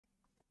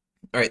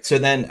All right, so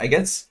then I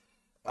guess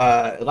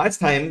last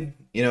time,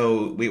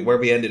 where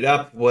we ended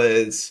up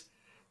was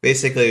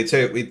basically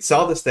so we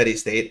solved the steady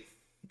state,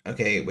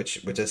 okay,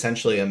 which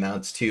essentially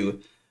amounts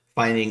to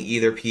finding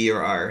either P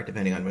or R,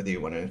 depending on whether you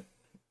want to,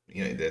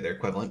 they're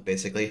equivalent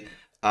basically.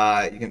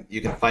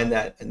 You can find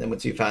that, and then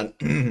once you found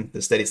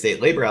the steady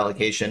state labor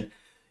allocation,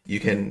 you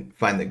can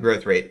find the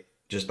growth rate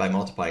just by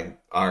multiplying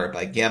R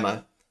by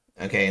gamma,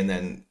 okay, and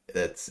then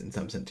that's in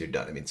some sense you're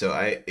done. I mean, so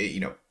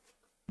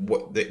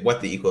what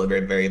the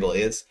equilibrium variable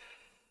is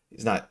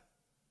not,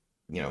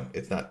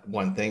 it's not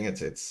one thing.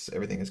 It's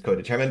everything is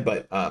co-determined,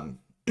 but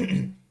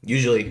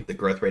usually the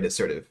growth rate is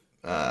sort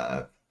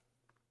of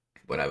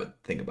what I would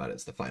think about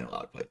as the final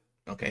output.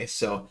 Okay,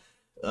 so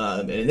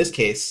and in this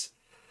case,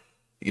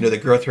 the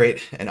growth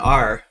rate and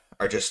R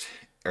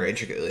are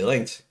intricately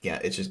linked. Yeah,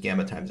 it's just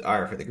gamma times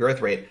R for the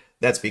growth rate.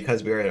 That's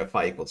because we are in a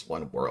phi equals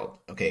 1 world.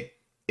 Okay,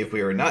 if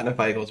we were not in a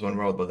phi equals 1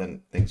 world, well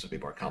then things would be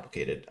more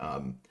complicated.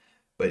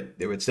 But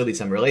there would still be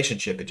some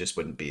relationship. It just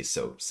wouldn't be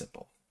so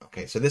simple.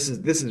 Okay, so this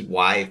is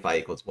why phi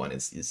equals 1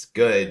 is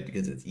good,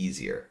 because it's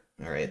easier.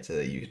 All right, so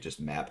that you can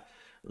just map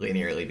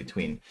linearly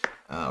between,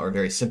 or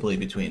very simply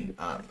between,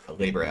 a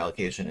labor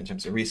allocation in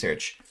terms of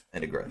research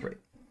and a growth rate.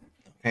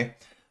 Okay.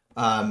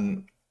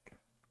 All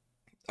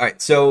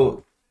right,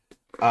 so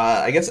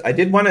I guess I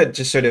did want to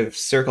just sort of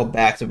circle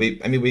back. So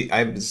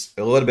I was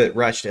a little bit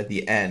rushed at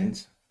the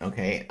end.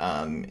 Okay,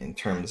 in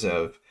terms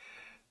of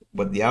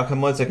what the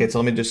outcome was. Okay, so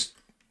let me just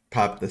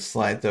pop the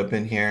slides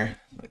open here.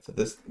 So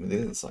these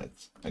are the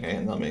slides. Okay,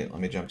 and let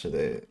me jump to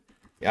the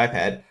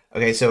iPad.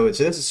 Okay, so this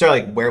is sort of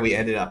like where we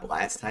ended up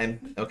last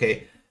time.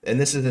 Okay, and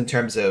this is in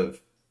terms of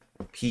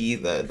P,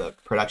 the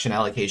production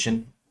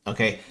allocation.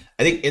 Okay,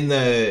 I think in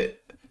the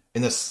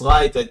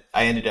slides that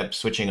I ended up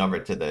switching over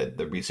to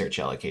the research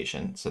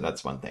allocation, so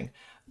that's one thing.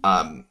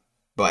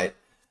 But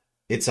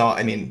it's all,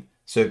 I mean,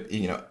 so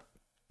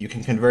you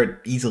can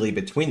convert easily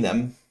between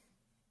them,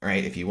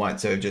 right, if you want.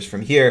 So just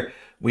from here,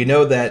 we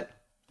know that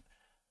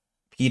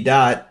P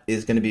dot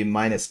is going to be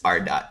minus R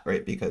dot,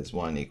 right? Because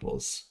 1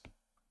 equals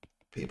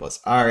P plus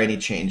R. Any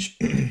change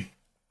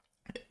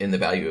in the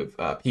value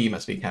of P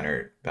must be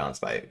counterbalanced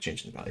by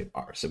changing the value of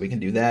R. So we can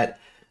do that.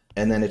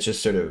 And then it's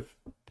just sort of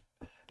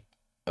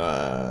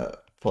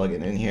plug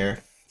it in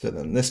here. So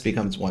then this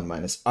becomes 1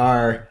 minus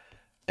R.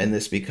 And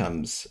this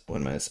becomes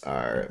 1 minus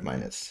R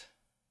minus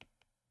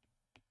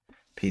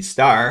P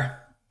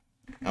star.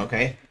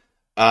 Okay.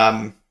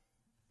 And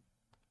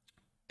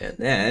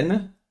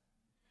then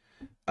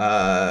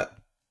the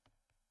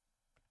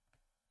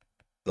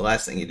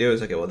last thing you do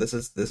is, okay, well, this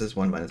is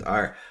 1 minus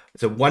R.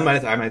 So 1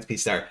 minus R minus P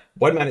star.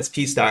 1 minus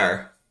P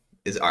star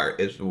is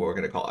what we're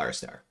going to call R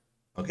star.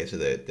 Okay, so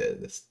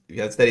this, you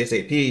got steady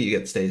state P, you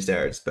get steady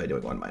star just by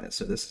doing 1 minus.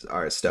 So this is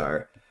R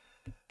star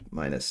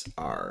minus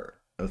R.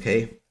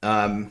 Okay.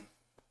 And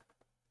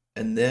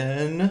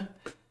then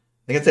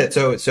I think that's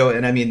it. So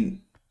and I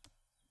mean,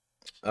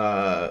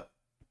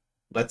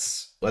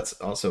 let's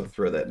also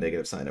throw that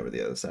negative sign over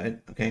the other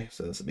side. Okay,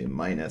 so this will be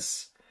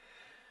minus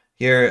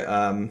here,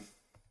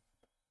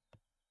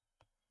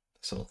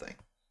 this whole thing.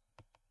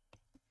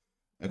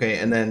 Okay,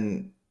 and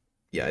then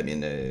yeah, I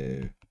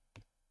mean,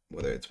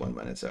 whether it's 1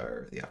 minus R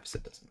or the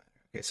opposite doesn't matter.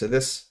 Okay, so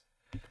this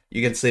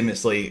you can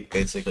seamlessly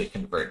basically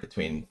convert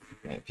between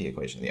the P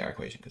equation and the R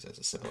equation because there's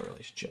a similar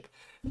relationship.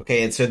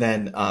 Okay, and so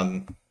then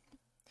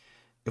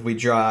if we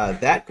draw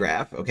that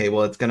graph, okay,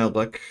 well, it's going to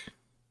look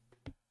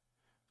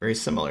very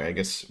similar, I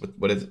guess.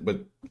 What it's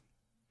going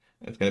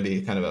to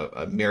be kind of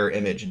a mirror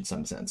image in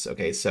some sense.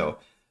 Okay, so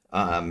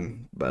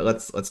but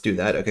let's do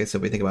that. Okay, so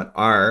if we think about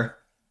R,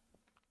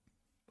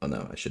 oh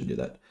no, I shouldn't do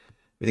that.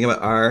 If we think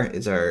about R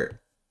is our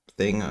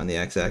thing on the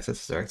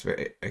x-axis, is our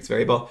x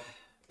variable.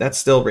 That's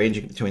still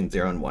ranging between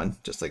 0 and 1,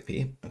 just like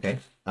P. Okay,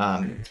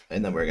 and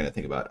then we're going to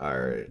think about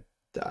R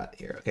dot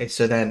here. Okay,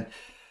 so then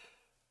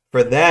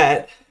for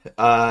that,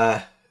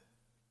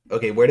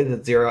 okay, where did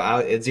it zero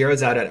out? It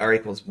zeroes out at R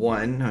equals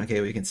 1.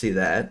 Okay, we can see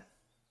that.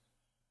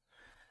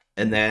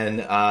 And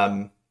then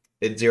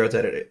it zeroes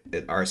out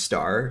at R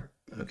star.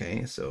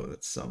 Okay, so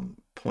it's some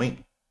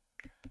point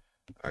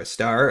R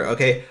star.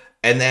 Okay,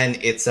 and then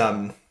it's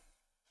okay,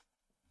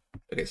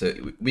 so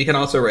we can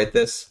also write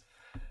this.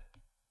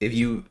 If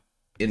you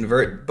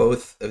invert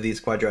both of these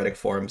quadratic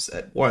forms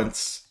at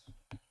once,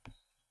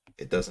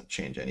 it doesn't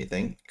change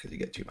anything because you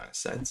get 2 minus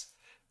signs.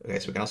 Okay,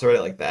 so we can also write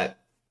it like that.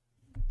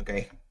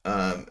 Okay,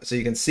 so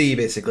you can see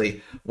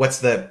basically what's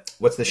the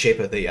shape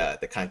of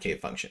the concave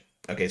function.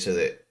 Okay, so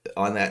that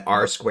on that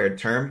R squared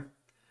term,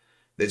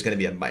 there's going to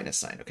be a minus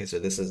sign. Okay, so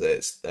this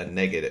is a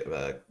negative,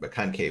 a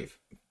concave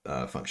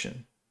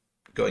function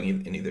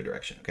going in either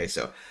direction. Okay,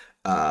 so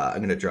I'm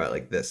going to draw it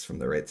like this from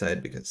the right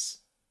side because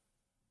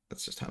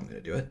that's just how I'm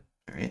going to do it.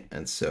 All right,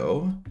 and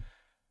so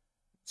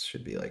it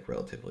should be like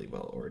relatively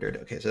well ordered.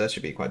 Okay, so that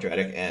should be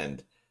quadratic,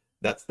 and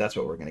that's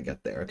what we're going to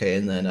get there. Okay,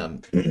 and then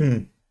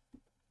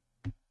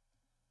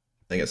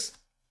I guess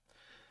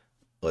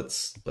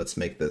let's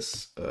make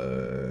this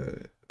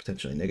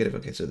potentially negative.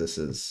 Okay, so this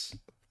is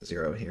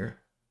 0 here.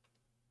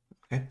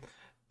 Okay,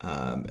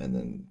 And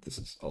then this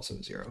is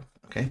also 0.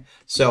 Okay,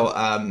 so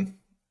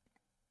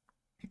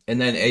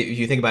and then if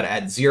you think about it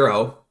at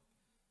 0,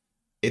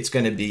 it's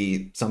going to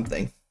be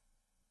something.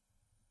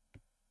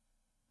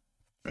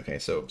 Okay,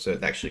 so it's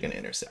actually going to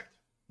intersect.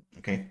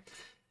 Okay.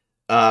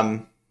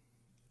 All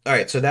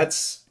right, so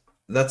that's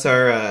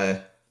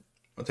our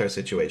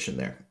situation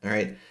there. All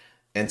right,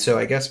 and so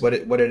I guess what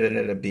it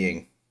ended up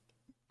being,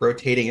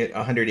 rotating at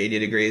 180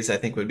 degrees, I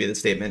think would be the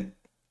statement,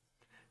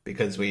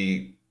 because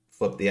we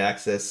flip the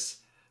axis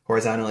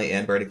horizontally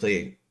and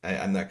vertically.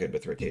 I'm not good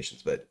with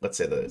rotations, but let's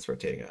say that it's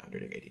rotating at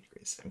 180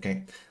 degrees.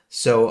 Okay,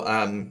 so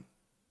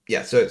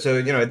yeah, so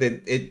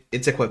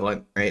it's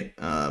equivalent, right?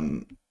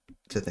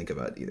 To think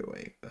about either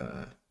way.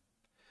 Okay,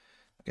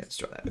 let's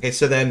draw that. Okay,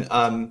 so then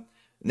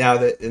now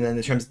that, and then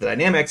in terms of the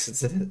dynamics, it's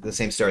the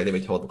same story that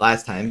we told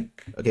last time.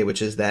 Okay,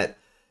 which is that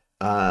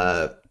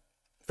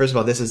first of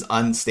all, this is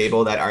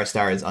unstable. That R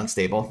star is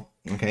unstable.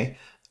 Okay,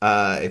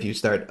 if you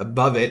start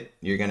above it,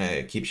 you're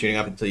gonna keep shooting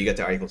up until you get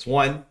to R equals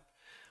 1,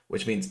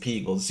 which means P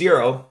equals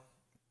 0,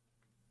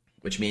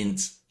 which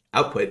means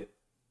output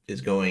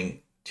is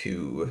going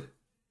to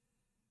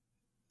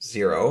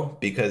 0,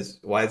 because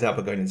why is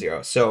output going to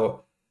 0?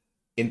 So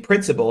in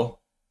principle,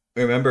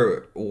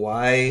 remember,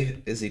 y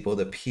is equal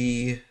to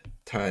p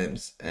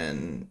times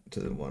n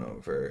to the 1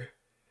 over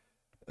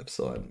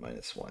epsilon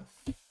minus 1.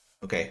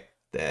 Okay,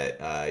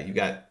 that you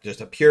got just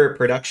a pure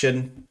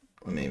production.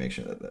 Let me make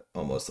sure that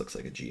almost looks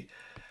like a g.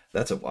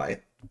 That's a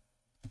y.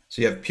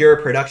 So you have pure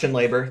production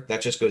labor.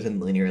 That just goes in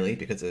linearly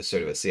because it's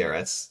sort of a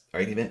CRS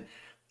argument.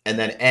 And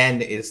then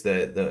n is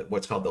the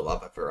what's called the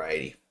love of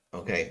variety.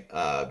 Okay,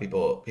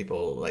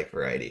 people like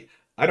variety.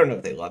 I don't know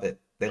if they love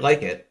it. They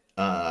like it.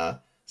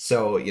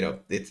 So,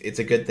 it's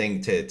a good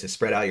thing to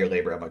spread out your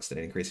labor amongst an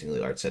increasingly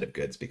large set of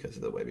goods because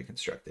of the way we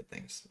constructed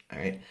things. All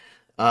right.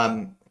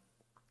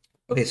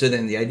 Okay, so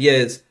then the idea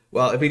is,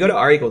 well, if we go to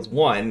R equals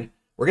 1,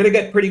 we're going to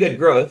get pretty good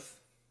growth.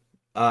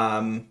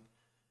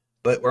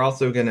 But we're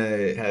also going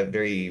to have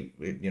we're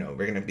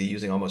going to be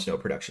using almost no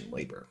production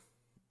labor.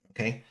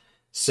 Okay.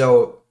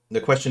 So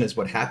the question is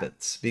what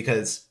happens,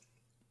 because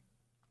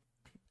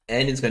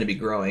N is going to be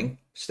growing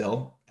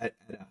still at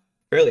a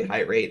fairly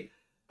high rate.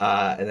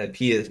 And then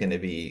P is going to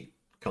be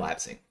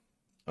collapsing.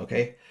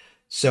 Okay,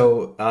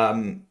 so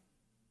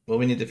well,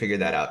 we need to figure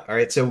that out. All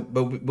right, so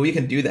but we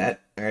can do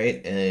that. All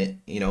right,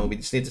 we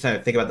just need to kind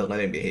of think about the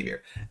limiting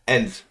behavior,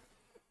 and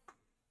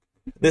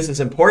this is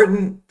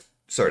important,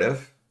 sort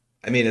of.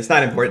 I mean, it's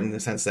not important in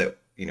the sense that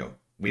we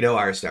know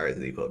R star is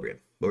at equilibrium,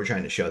 but we're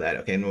trying to show that.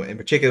 Okay, and in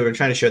particular, we're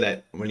trying to show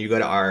that when you go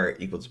to R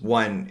equals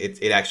 1,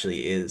 it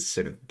actually is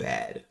sort of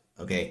bad.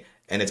 Okay,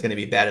 and it's going to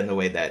be bad in the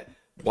way that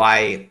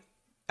Y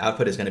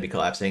output is going to be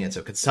collapsing, and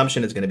so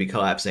consumption is going to be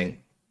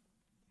collapsing,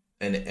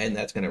 and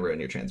that's going to ruin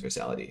your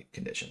transversality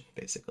condition,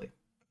 basically.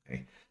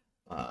 Okay,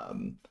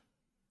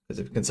 because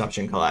if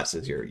consumption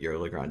collapses, your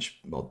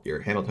Lagrange, your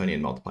Hamiltonian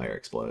multiplier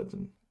explodes,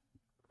 and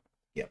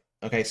yeah.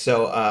 Okay,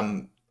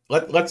 so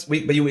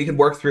we can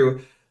work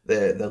through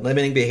the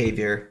limiting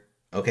behavior.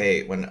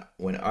 Okay,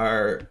 when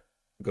R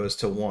goes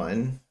to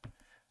 1,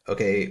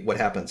 okay, what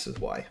happens is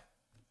Y.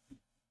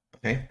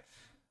 Okay,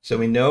 so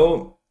we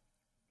know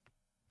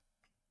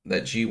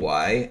that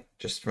GY,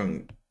 just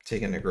from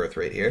taking the growth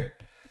rate here,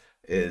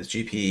 is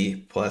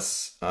GP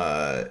plus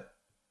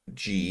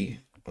G,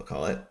 we'll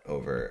call it,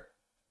 over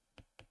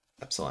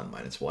epsilon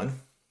minus 1.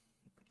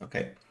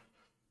 Okay.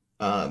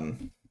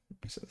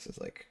 So this is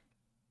like,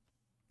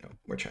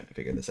 we're trying to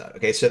figure this out.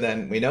 Okay, so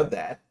then we know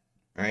that,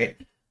 all right?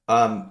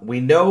 We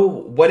know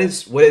what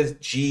is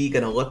G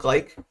going to look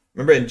like.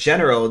 Remember, in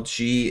general,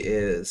 G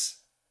is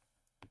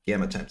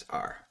gamma times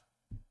R.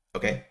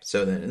 Okay,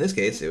 so then in this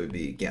case, it would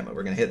be gamma.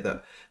 We're going to hit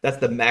that's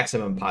the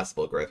maximum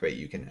possible growth rate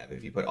you can have.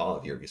 If you put all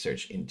of your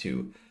research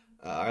into,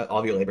 all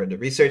of your labor into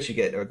research, you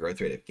get a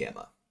growth rate of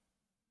gamma.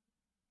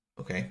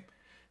 Okay,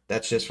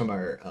 that's just from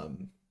our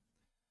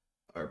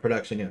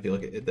production. If you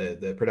look at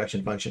the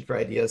production function for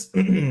ideas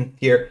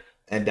here,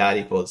 n dot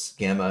equals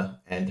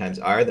gamma n times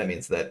R. That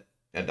means that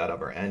n dot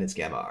over n is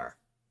gamma R.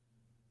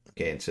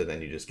 Okay, and so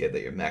then you just get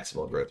that your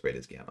maximal growth rate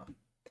is gamma.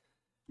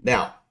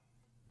 Now,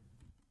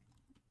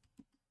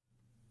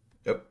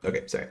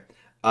 okay, sorry.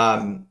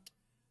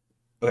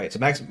 Okay, so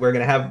we're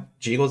going to have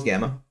G equals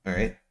gamma, all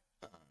right?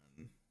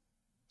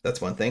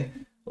 That's one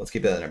thing. Let's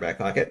keep that in our back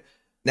pocket.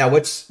 Now,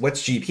 what's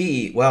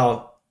GP?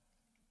 Well,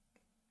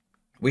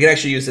 we can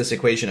actually use this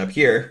equation up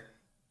here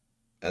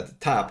at the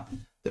top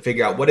to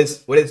figure out what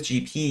does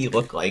GP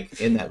look like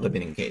in that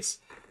limiting case.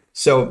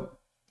 So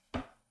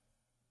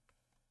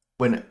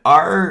when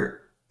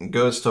R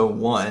goes to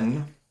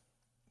 1,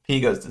 P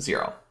goes to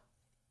 0.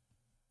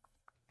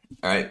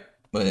 All right,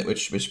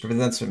 which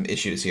presents some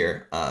issues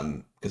here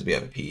because we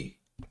have a P.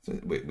 So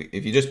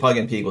if you just plug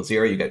in P equals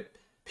 0, you get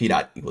P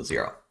dot equals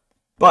 0.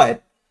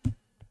 But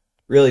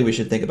really, we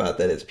should think about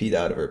that as P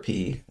dot over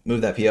P.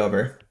 Move that P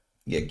over,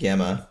 you get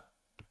gamma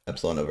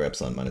epsilon over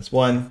epsilon minus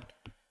 1,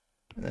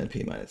 and then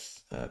P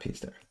minus P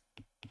star.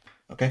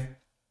 Okay?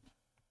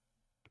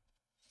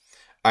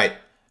 All right.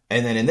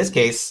 And then in this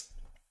case,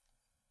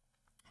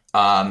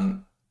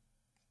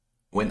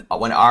 when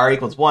R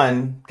equals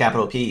 1,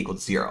 capital P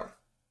equals 0.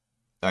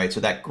 All right, so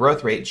that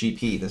growth rate,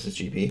 GP, this is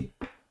GP,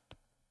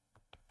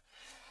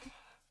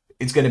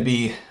 it's going to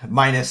be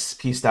minus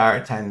P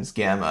star times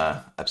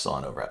gamma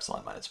epsilon over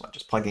epsilon minus 1.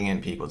 Just plugging in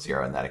P equals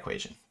 0 in that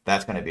equation.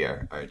 That's going to be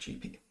our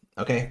GP.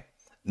 Okay,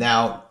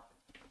 now,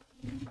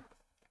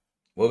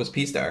 what was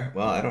P star?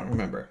 Well, I don't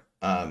remember.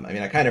 I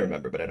mean, I kind of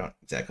remember, but I don't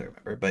exactly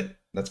remember. But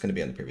that's going to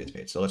be on the previous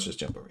page. So let's just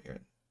jump over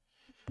here.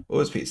 What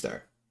was P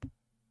star?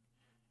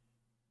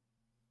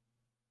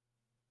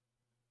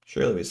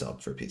 Surely we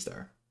solved for P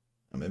star.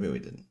 Or maybe we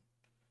didn't.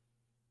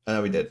 Oh,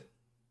 no, we did.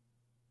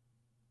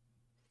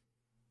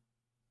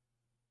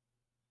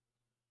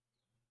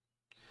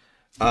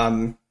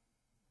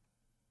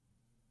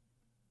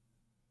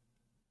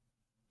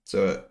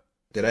 So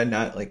did I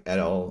not like at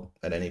all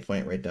at any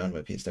point write down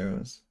what P star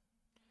was?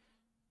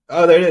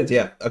 Oh, there it is.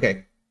 Yeah.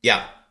 Okay.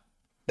 Yeah.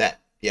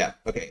 That. Yeah.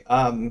 Okay.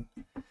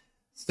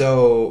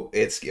 So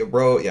it's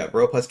rho, yeah,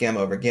 rho plus gamma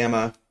over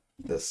gamma.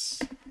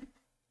 This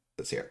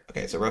here.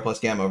 Okay, so rho plus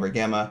gamma over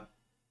gamma.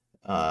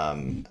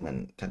 And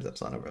then times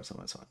epsilon over epsilon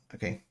minus 1.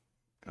 Okay.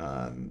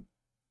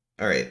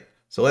 All right.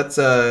 So let's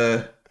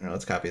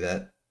copy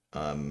that.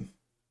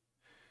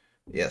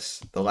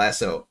 Yes, the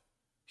lasso.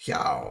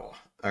 Yow.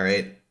 All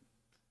right.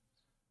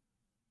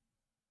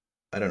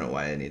 I don't know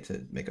why I need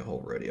to make a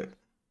whole rodeo.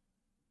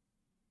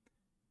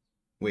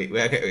 Wait,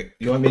 okay, wait.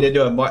 You want me to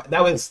do a more?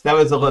 That was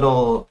a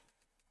little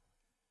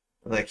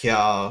like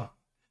yow.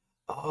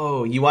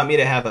 Oh, you want me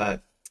to have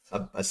a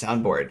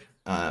soundboard?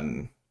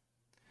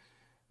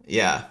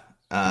 Yeah.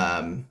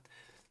 And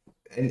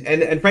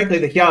frankly,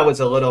 the yow was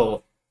a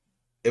little.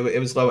 It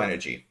was low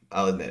energy.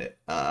 I'll admit it.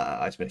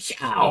 I just been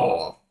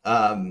yow.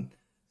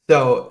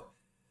 So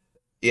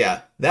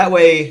yeah, that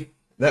way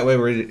we're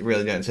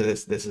really doing. So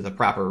this is a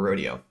proper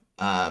rodeo.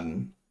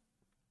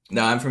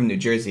 No, I'm from New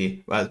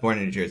Jersey. Well, I was born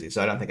in New Jersey,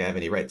 so I don't think I have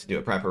any right to do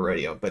a proper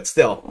rodeo. But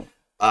still,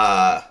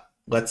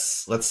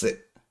 let's see.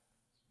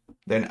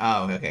 Then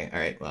okay, all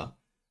right. Well,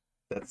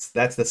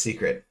 that's the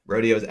secret.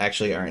 Rodeos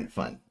actually aren't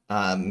fun.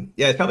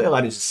 Yeah, it's probably a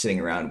lot of just sitting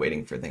around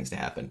waiting for things to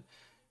happen,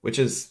 which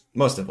is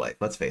most of life.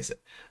 Let's face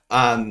it.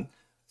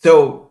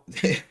 So,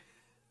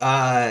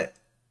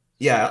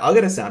 yeah, I'll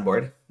get a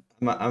soundboard.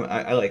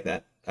 I like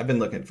that. I've been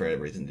looking for a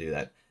reason to do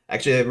that.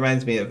 Actually, it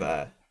reminds me of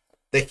the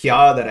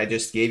Hya that I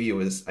just gave you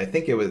was, I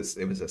think it was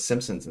a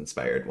Simpsons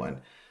inspired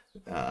one.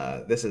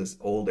 This is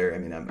older. I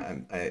mean,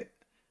 I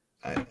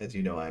as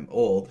you know, I'm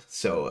old,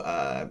 so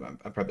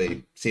I've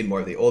probably seen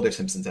more of the older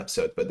Simpsons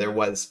episodes. But there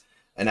was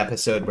an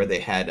episode where they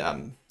had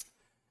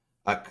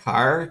a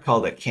car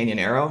called a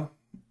Canyonero,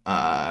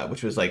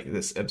 which was like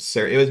this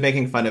absurd. It was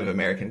making fun of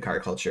American car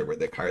culture, where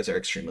the cars are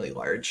extremely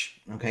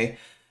large. Okay,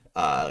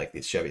 like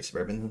these Chevy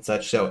Suburbans and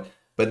such. So,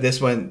 but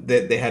this one,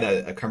 they had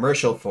a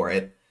commercial for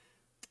it.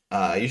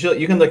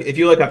 You can look, if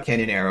you look up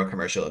Canyonero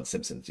commercial in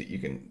Simpsons, you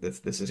can,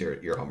 this is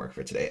your homework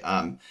for today.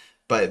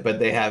 But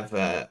they have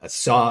a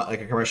song,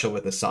 like a commercial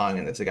with a song,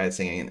 and it's a guy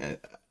singing. And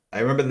I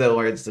remember the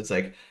words. It's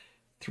like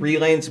 3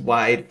 lanes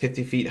wide,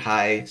 50 feet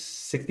high,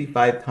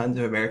 65 tons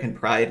of American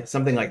pride,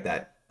 something like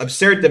that.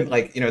 Absurd to,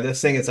 like,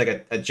 this thing is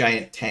like a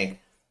giant tank,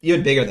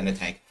 even bigger than a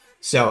tank.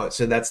 So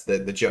that's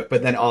the joke.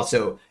 But then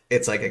also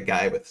it's like a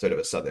guy with sort of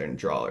a Southern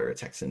drawl or a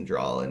Texan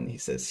drawl, and he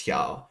says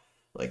 "Hiao"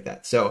 like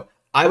that. So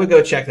I would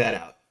go check that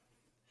out.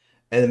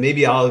 And then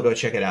maybe I'll go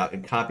check it out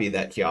and copy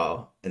that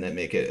Hiao and then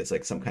make it as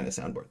like some kind of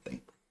soundboard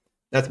thing.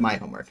 That's my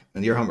homework.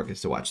 And your homework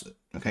is to watch it.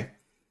 Okay.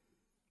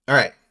 All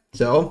right.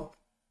 So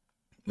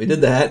we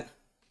did that.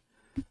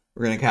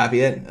 We're going to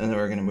copy it, and then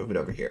we're going to move it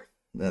over here.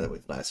 Now that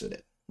we've lassoed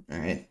it. All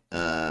right.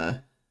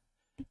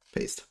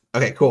 Paste.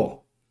 Okay,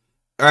 cool.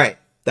 All right.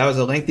 That was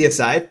a lengthy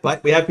aside,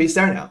 but we have P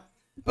star now.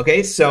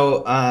 Okay.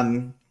 So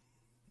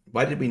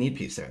why did we need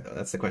P star though?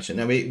 That's the question.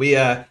 Now we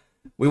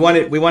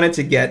wanted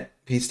to get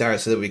P star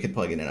so that we could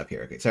plug it in up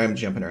here. Okay, sorry, I'm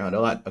jumping around a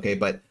lot. Okay,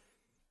 but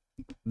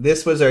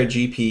this was our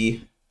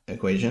GP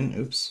equation.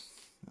 Oops,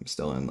 I'm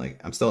still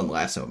in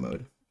lasso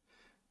mode.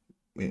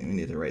 We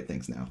need to write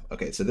things now.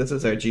 Okay, so this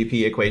is our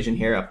GP equation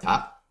here up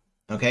top.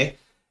 Okay,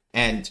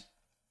 and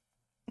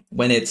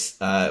when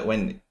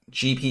when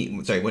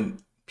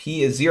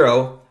P is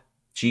 0,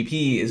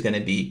 GP is going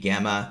to be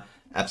gamma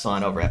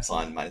epsilon over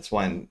epsilon minus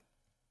 1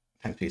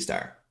 times P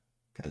star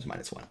times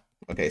minus 1.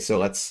 Okay, so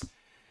let's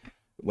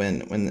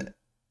when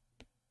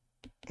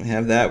we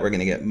have that, we're going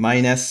to get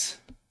minus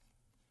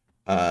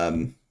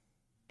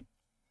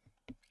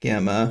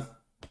gamma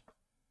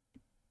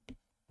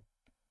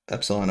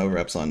epsilon over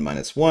epsilon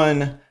minus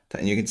 1.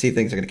 And you can see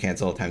things are going to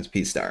cancel times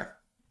P star.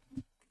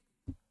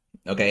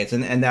 Okay,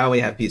 and now we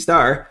have P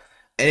star.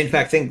 And in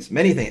fact,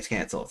 many things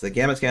cancel. So the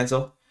gammas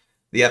cancel.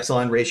 The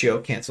epsilon ratio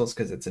cancels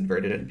because it's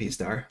inverted in P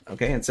star.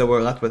 Okay, and so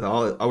we're left with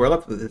we're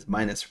left with this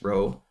minus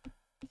rho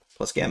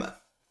plus gamma.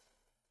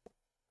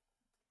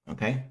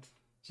 Okay,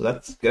 so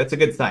that's a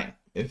good sign.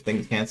 If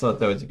things cancel,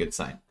 it's always a good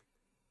sign.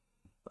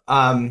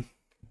 All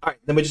right,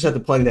 then we just have to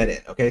plug that in.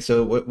 Okay,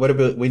 so what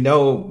about, we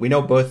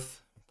know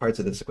both parts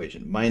of this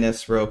equation.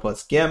 Minus rho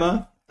plus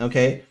gamma,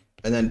 okay,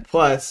 and then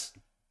plus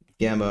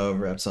gamma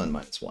over epsilon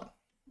minus 1.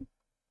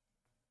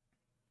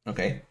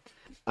 Okay.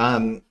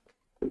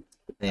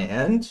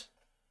 And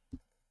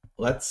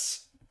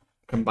let's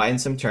combine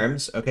some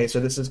terms. Okay, so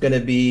this is going to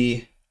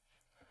be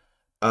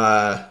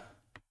uh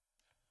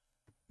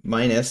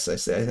minus.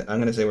 I'm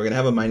going to say we're going to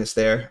have a minus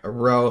there, a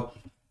rho,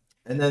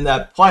 and then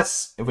that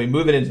plus. If we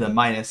move it into the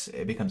minus,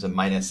 it becomes a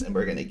minus, and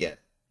we're going to get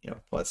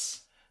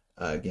plus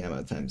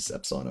gamma times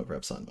epsilon over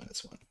epsilon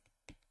minus 1.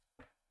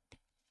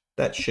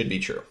 That should be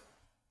true.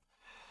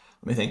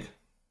 Let me think.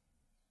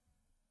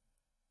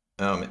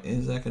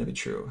 Is that going to be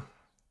true?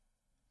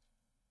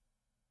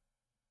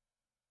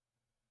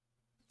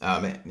 Oh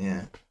man,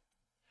 yeah.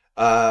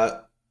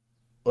 Uh,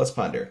 let's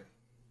ponder.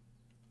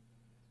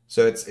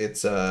 So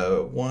it's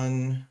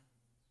 1.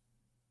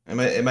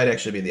 It might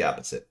actually be the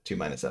opposite. 2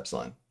 minus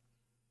epsilon.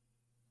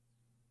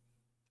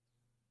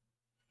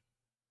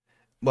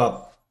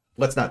 Well,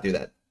 let's not do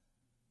that.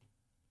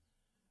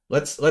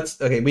 Let's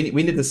okay. We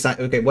need to sign.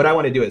 Okay, what I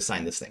want to do is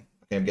sign this thing.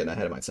 Okay, I'm getting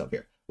ahead of myself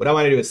here. What I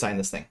want to do is sign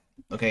this thing.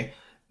 Okay.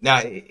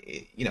 Now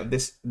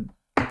this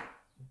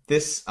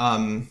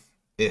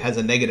it has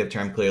a negative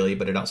term clearly,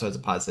 but it also has a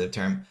positive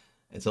term.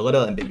 It's a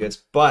little ambiguous,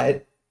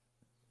 but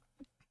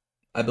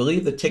I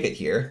believe the ticket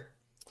here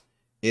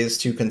is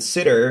to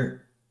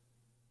consider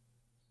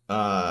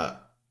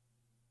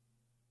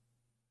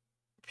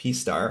P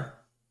star.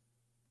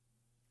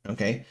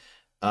 Okay.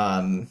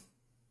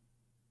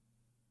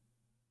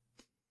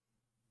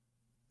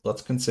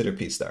 Let's consider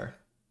P star.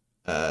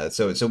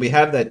 So we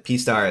have that P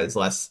star is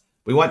less.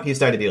 We want P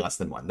star to be less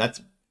than 1.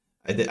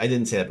 I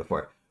didn't say that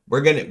before.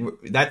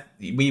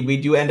 We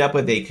do end up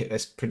with a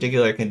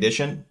particular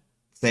condition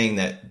saying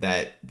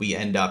that we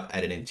end up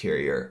at an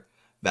interior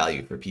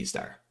value for P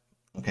star.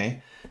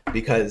 Okay,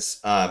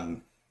 because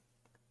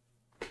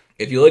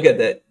if you look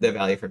at the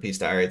value for P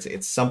star,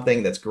 it's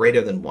something that's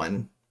greater than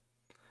 1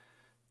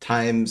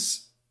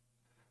 times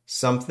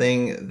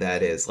something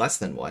that is less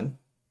than 1.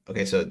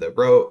 Okay, so the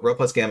rho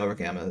plus gamma over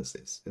gamma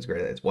is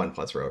greater than, it's 1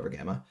 plus rho over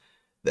gamma.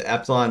 The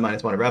epsilon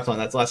minus 1 over epsilon,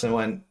 that's less than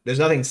 1. There's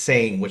nothing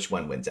saying which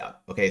one wins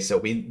out. Okay, so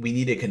we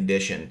need a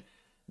condition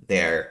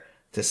there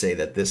to say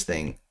that this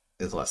thing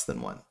is less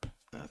than 1.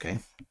 Okay.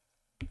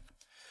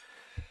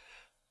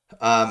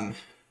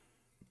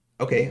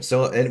 Okay,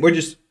 so and we're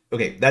just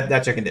okay,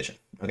 that's our condition.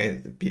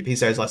 Okay, P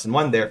star is less than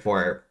 1,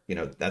 therefore,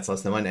 that's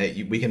less than 1.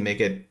 We can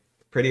make it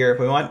prettier if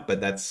we want, but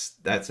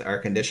that's our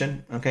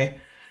condition. Okay.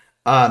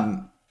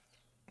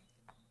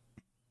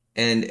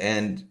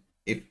 And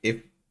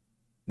if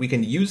we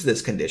can use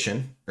this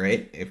condition,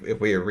 right? If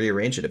we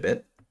rearrange it a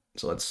bit,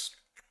 so let's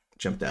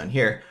jump down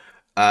here.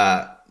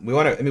 We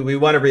want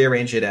to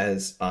rearrange it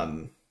as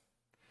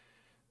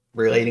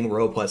relating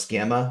rho plus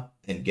gamma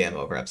and gamma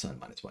over epsilon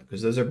minus 1,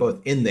 because those are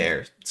both in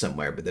there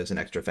somewhere, but there's an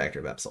extra factor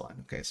of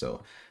epsilon. Okay,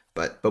 so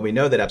but we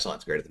know that epsilon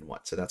is greater than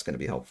 1, so that's going to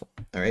be helpful.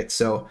 All right,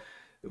 so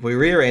if we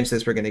rearrange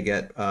this, we're going to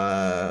get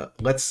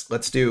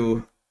let's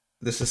do,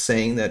 this is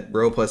saying that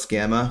rho plus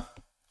gamma,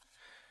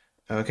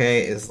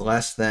 okay, is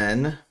less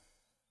than,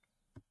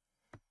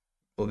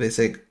 well,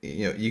 basic,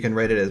 you can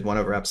write it as 1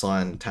 over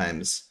epsilon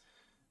times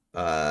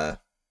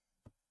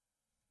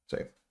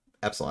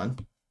epsilon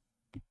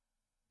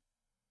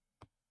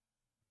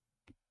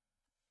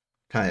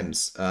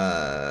times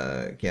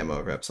gamma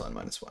over epsilon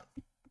minus 1.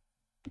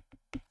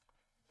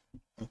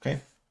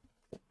 Okay.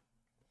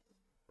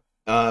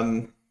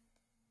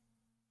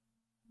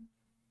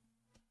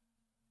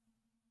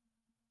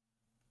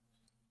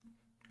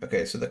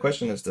 Okay, so the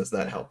question is, does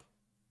that help?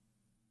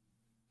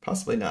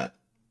 Possibly not.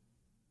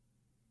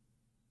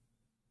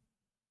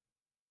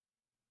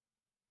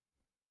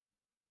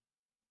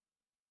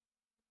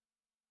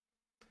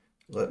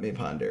 Let me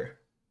ponder.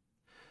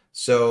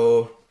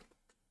 So,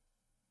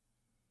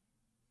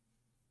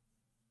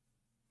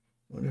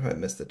 I wonder if I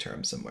missed the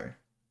term somewhere.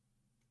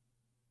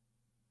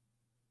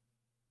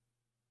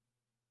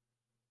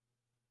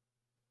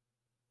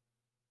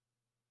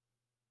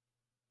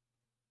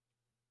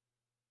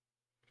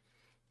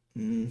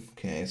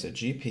 Okay, so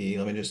GP,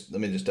 let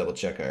me just double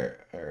check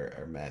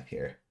our math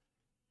here.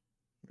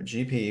 For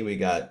GP, we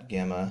got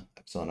gamma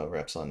epsilon over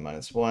epsilon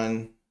minus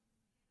 1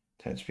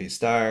 times P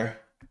star.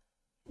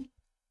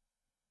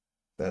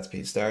 That's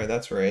P star,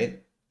 that's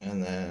right.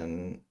 And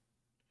then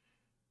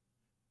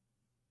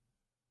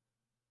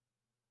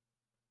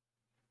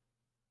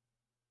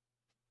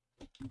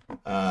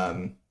let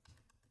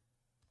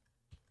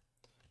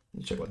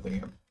me check one thing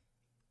here.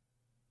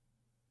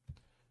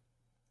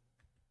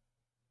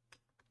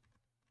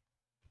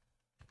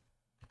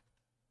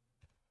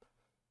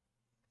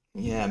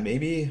 Yeah,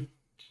 maybe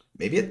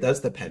it does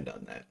depend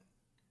on that.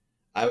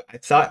 I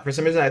thought, for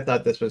some reason, I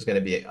thought this was going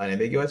to be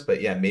unambiguous, but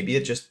yeah, maybe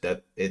it just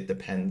that it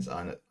depends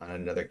on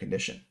another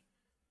condition.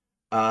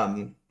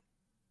 Okay,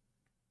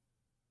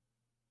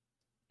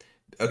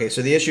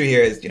 so the issue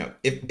here is,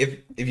 if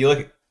you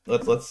look,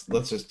 let's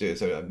just do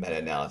sort of a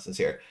meta-analysis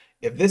here.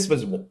 If this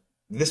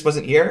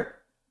wasn't here,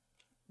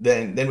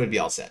 then we'd be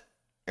all set,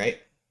 right?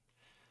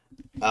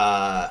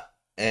 So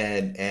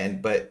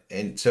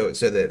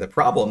the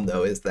problem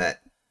though is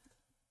that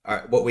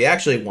what we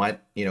actually want,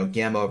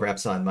 gamma over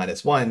epsilon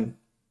minus 1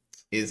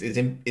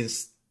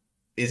 is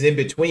is in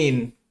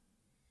between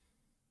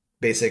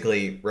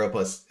basically rho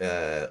plus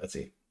let's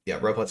see, yeah,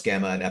 rho plus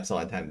gamma and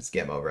epsilon times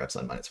gamma over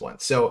epsilon minus 1.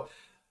 So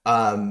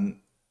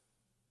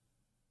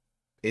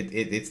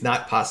it's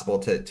not possible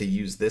to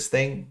use this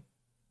thing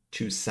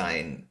to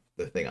sign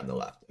the thing on the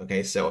left.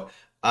 Okay, so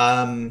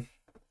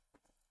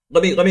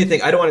let me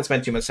think. I don't want to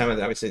spend too much time on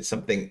it. Obviously, it's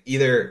something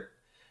either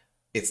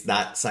it's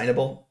not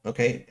signable,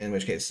 okay, in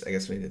which case I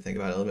guess we need to think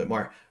about it a little bit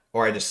more,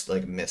 or I just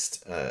like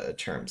missed a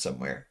term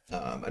somewhere.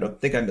 I don't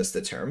think I missed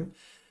a term.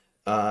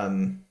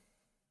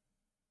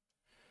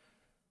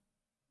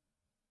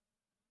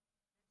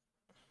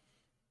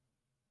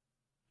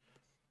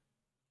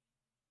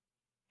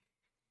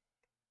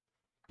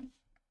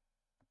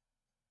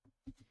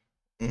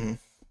 Mhm.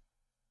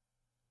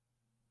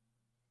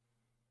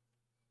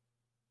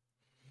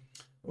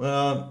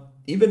 Well,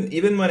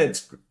 even when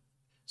it's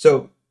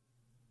so,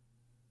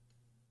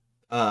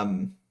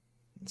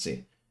 let's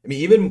see. I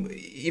mean,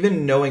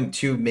 even knowing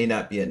two may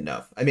not be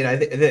enough. I mean, I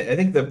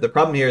think the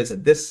problem here is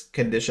that this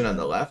condition on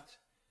the left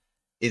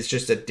is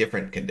just a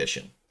different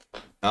condition.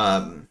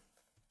 Um,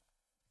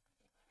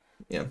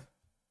 yeah.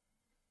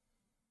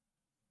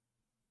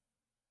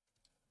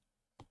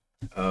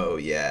 Oh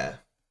yeah.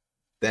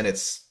 Then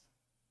it's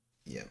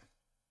yeah.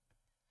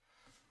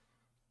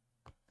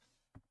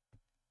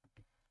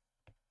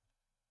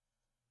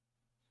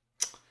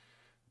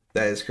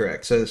 That is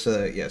correct. So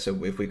yeah.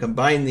 So if we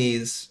combine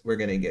these, we're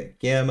gonna get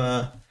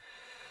gamma.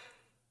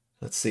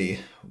 Let's see.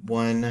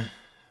 One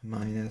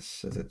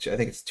minus. Is it? I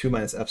think it's two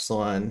minus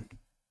epsilon.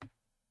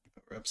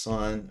 Or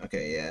epsilon.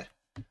 Okay. Yeah.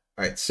 All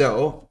right.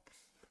 So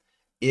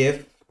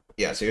if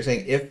yeah. So you're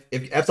saying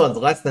if epsilon's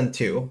less than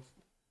two,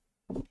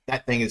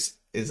 that thing is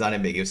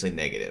unambiguously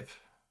negative.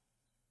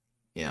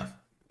 Yeah.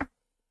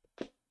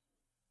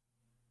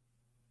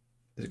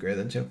 Is it greater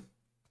than two?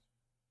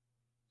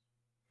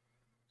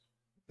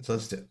 It's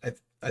less than two.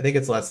 I think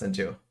it's less than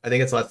two. I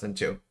think it's less than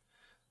two.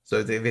 So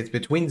if it's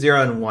between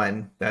 0 and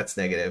 1, that's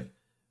negative.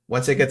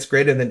 Once it gets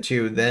greater than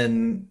 2,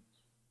 then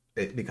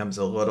it becomes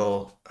a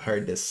little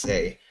hard to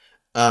say.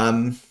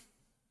 Um,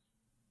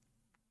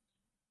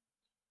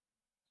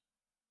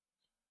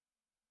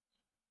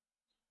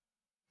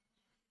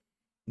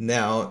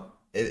 Now,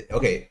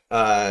 okay,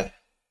 and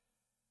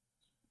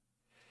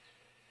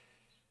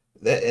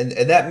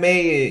that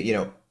may,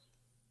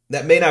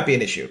 that may not be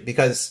an issue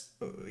because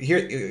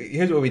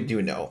here's what we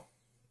do know.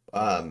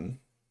 Um,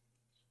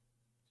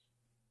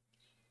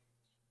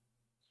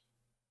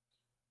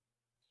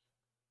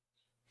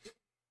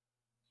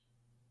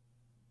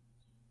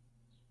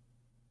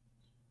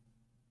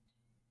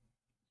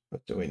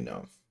 what do we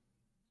know?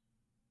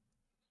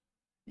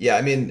 Yeah,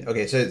 I mean,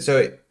 okay,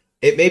 so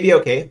it may be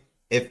okay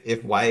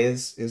if y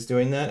is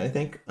doing that, I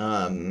think.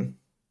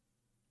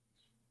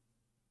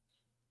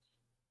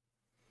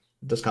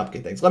 Does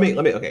complicate things. Let me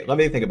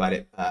think about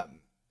it a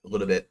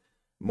little bit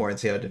more and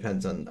see how it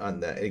depends on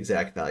the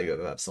exact value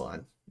of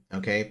epsilon.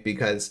 Okay,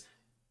 because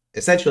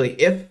essentially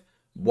if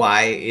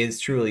y is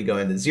truly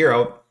going to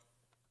 0,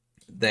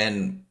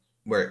 then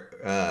we're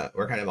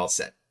kind of all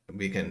set.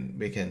 We can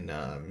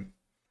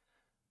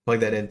plug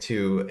that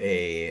into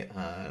a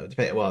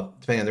depending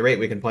on the rate,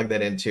 we can plug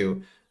that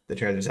into the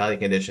transversality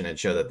condition and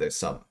show that there's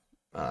some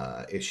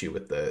issue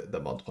with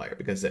the multiplier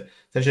because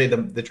essentially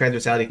the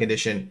transversality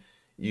condition,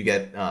 you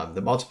get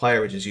the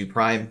multiplier, which is u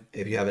prime.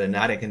 If you have an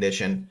anodic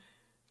condition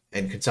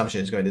and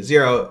consumption is going to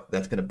 0,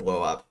 that's going to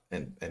blow up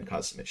and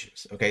cause some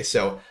issues. Okay,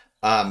 so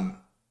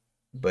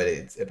but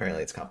it's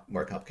apparently it's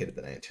more complicated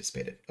than I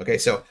anticipated. Okay,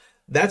 so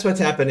that's what's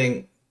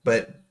happening,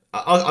 but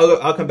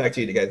I'll come back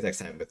to you guys next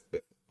time with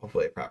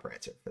hopefully a proper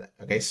answer for that.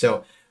 Okay,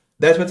 so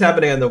that's what's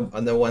happening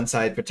on the one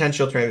side,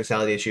 potential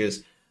transversality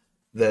issues.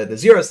 The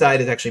 0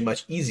 side is actually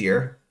much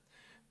easier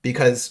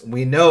because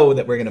we know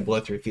that we're going to blow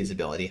through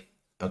feasibility.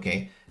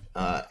 Okay,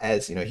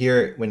 as you know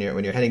here when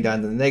you're heading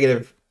down to the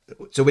negative,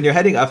 so when you're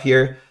heading up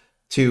here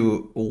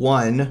to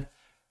 1,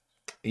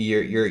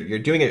 you're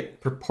doing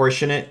it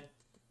proportionate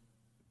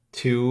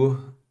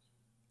to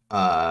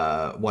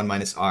 1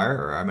 minus r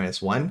or r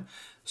minus 1.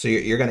 So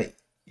you're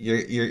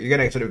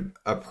gonna sort of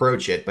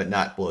approach it but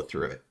not blow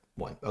through it.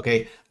 1.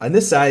 Okay, on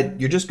this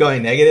side you're just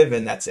going negative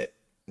and that's it,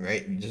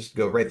 right? You just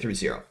go right through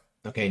 0.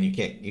 Okay, and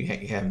you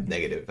have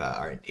negative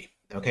r and d.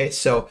 Okay,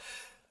 so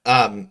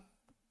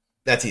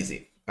that's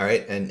easy. All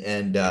right,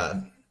 and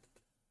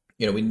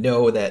we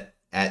know that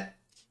at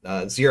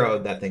 0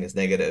 that thing is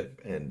negative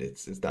and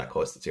it's not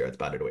close to 0. It's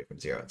bounded away from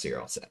 0 and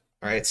 0 set.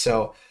 All right,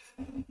 so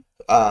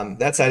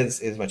that side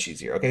is much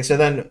easier. Okay, so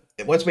then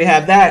once we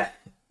have that,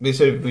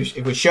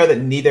 if we show that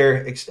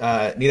neither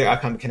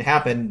outcome can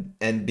happen,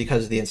 and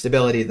because of the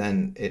instability,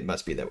 then it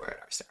must be that we're at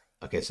R star.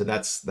 Okay, so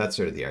that's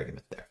sort of the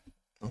argument there.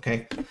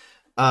 Okay,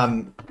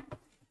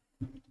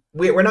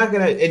 we're not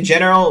gonna, in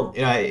general,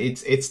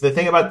 it's the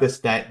thing about this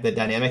that the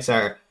dynamics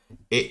are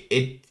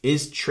it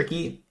is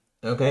tricky.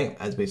 Okay,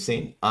 as we've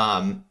seen,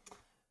 but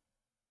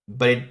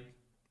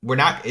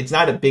it's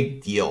not a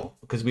big deal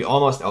because we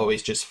almost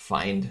always just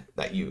find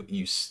that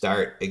you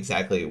start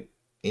exactly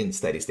in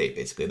steady state.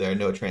 Basically, there are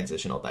no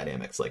transitional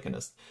dynamics like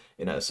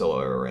in a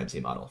Solar or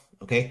Ramsey model.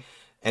 Okay,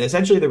 and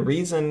essentially the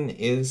reason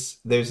is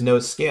there's no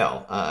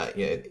scale.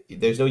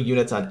 There's no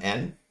units on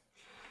n.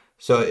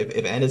 So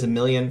if n is a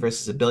million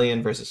versus a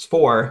billion versus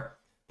 4,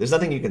 there's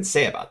nothing you can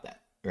say about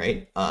that,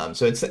 right?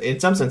 So it's, in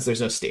some sense,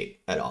 there's no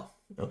state at all.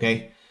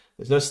 Okay,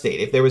 there's no state.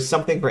 If there was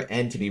something for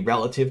n to be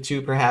relative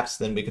to, perhaps,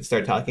 then we could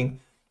start talking.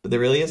 But there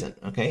really isn't.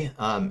 Okay,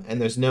 and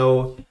there's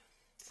no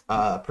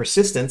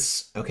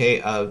persistence,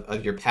 okay,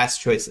 of your past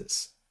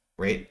choices,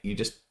 right? You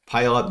just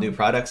pile up new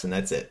products and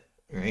that's it,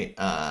 right?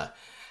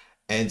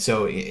 And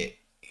so,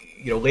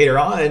 later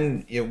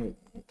on,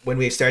 when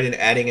we started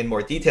adding in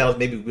more details,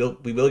 maybe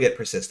we will get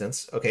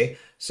persistence, okay?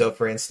 So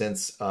for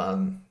instance,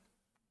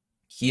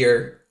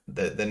 here,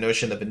 the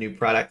notion of a new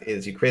product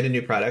is you create a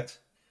new product,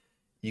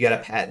 you got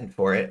a patent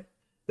for it,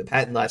 the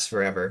patent lasts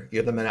forever,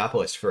 you're the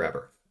monopolist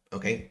forever,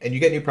 okay? And you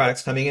get new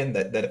products coming in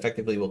that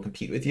effectively will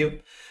compete with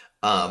you.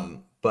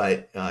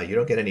 But you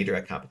don't get any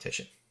direct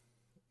competition.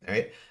 All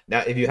right. Now,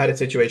 if you had a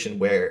situation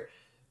where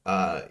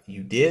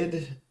you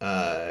did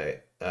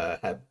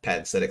have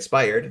patents that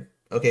expired,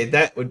 okay,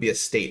 that would be a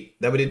state.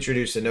 That would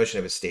introduce a notion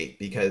of a state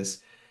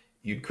because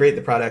you'd create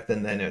the product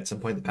and then at some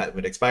point the patent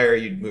would expire.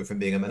 You'd move from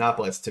being a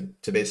monopolist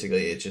to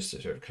basically it's just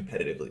sort of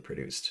competitively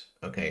produced,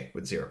 okay,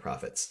 with zero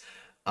profits.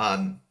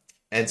 And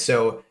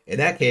so in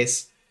that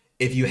case,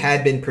 if you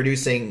had been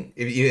producing,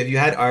 if you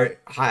had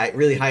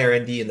really high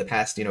R&D in the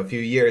past, few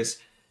years,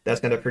 that's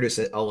going to produce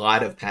a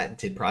lot of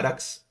patented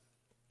products,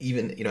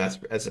 even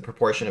as a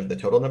proportion of the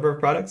total number of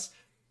products,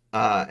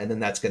 and then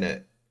that's going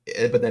to.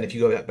 But then if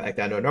you go back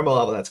down to a normal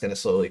level, that's going to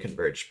slowly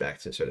converge back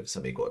to sort of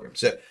some equilibrium.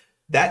 So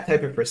that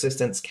type of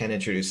persistence can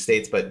introduce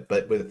states, but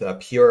with a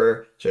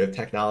pure sort of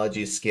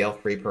technology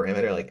scale-free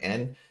parameter like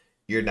n,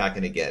 you're not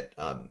going to get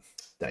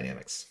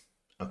dynamics.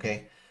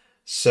 Okay.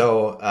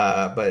 So,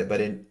 but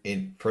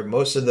in for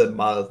most of the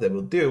models that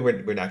we'll do,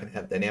 we're not going to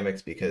have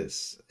dynamics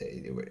because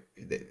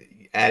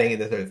adding in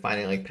the sort of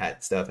finding like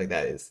patent stuff like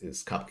that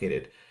is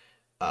complicated.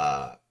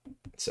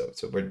 So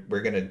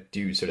we're going to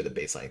do sort of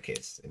the baseline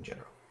case in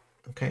general.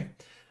 Okay.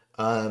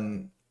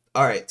 All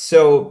right.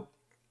 So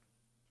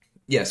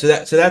yeah. So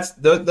that's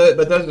but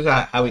those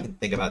are how we can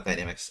think about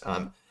dynamics.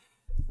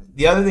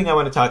 The other thing I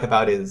want to talk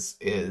about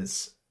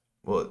is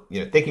well,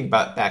 thinking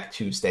about back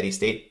to steady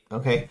state.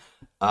 Okay.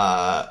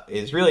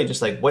 Is really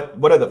just like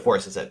what are the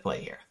forces at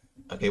play here?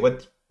 Okay,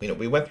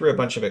 we went through a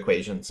bunch of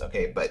equations,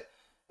 okay, but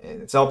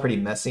it's all pretty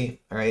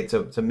messy, all right?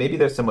 So maybe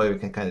there's some way we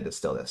can kind of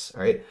distill this,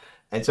 all right?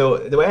 And so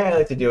the way I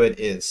like to do it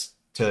is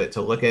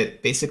to look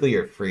at basically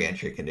your free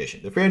entry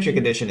condition. The free entry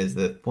condition is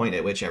the point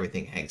at which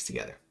everything hangs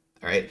together,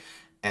 all right?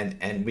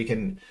 And we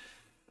can,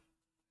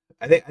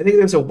 I think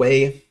there's a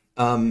way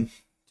to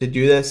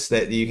do this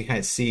that you can kind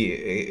of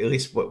see at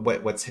least what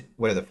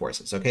are the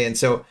forces, okay? And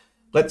so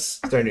let's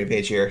start a new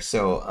page here.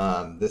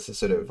 So this is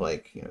sort of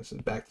like, so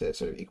back to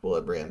sort of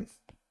equilibrium.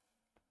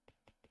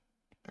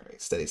 All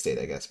right, steady state,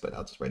 I guess, but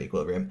I'll just write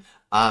equilibrium.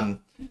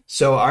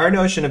 So our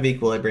notion of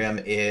equilibrium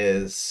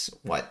is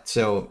what?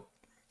 So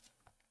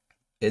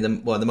in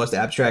the most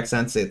abstract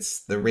sense,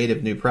 it's the rate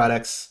of new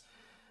products.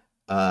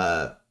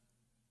 Let's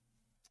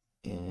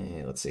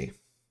see.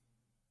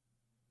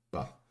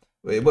 Well,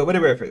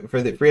 whatever,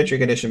 for the free entry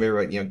condition, we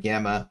wrote,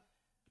 gamma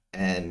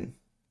and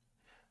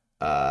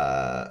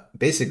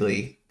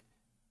basically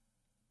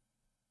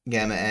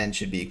gamma n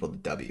should be equal to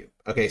W.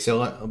 Okay, so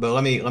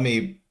let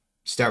me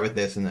start with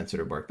this and then sort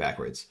of work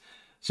backwards.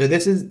 So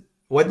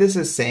what this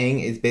is saying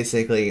is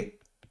basically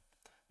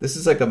this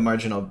is like a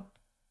marginal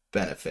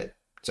benefit.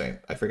 Sorry,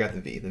 I forgot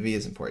the V. The V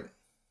is important.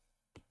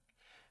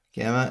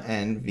 Gamma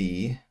n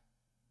V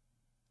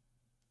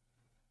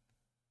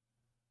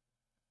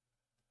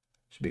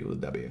should be equal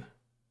to W.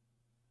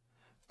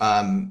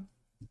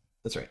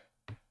 That's right.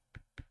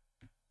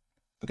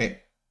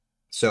 Okay,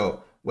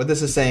 so what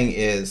this is saying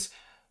is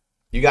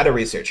you got a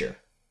researcher,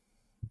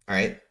 all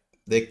right?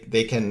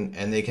 They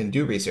can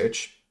do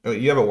research. Oh,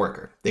 you have a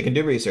worker. They can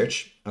do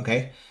research,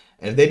 okay?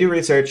 And if they do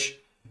research,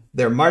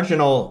 their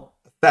marginal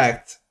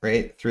effect,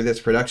 right, through this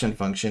production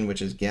function,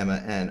 which is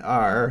gamma n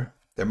R,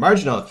 their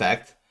marginal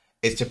effect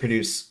is to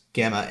produce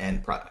gamma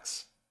n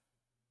products,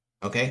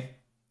 okay?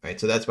 Right,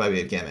 so that's why we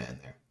have gamma n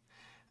there.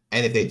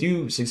 And if they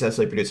do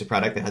successfully produce a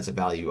product that has a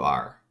value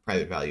R,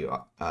 private value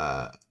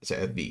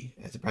V,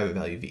 it's a private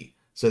value V.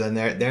 So then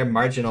their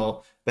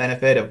marginal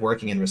benefit of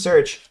working in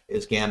research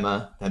is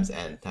gamma times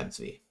n times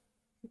V.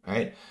 All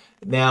right.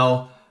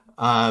 Now,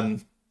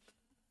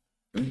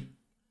 you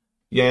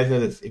guys know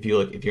this. If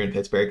you're in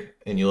Pittsburgh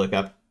and you look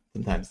up,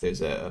 sometimes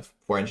there's a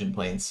 4-engine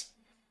planes,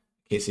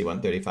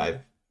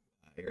 KC-135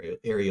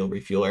 aerial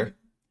refueler.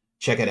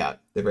 Check it out.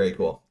 They're very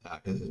cool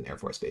because there's an Air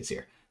Force base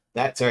here.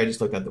 Sorry, I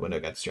just looked out the window,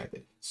 got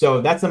distracted.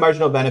 So that's the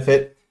marginal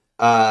benefit.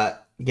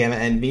 Gamma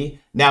NV.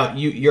 Now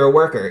you're a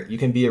worker. You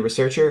can be a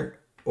researcher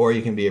or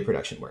you can be a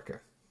production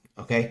worker.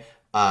 Okay.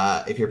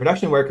 If you're a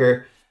production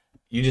worker,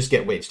 you just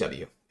get wage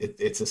W.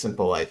 It's a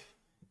simple life.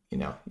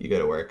 You go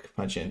to work,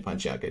 punch in,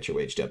 punch out, get your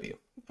wage W.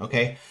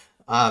 Okay.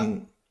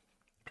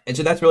 And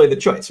so that's really the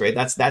choice, right?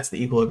 That's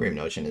the equilibrium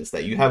notion, is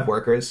that you have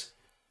workers,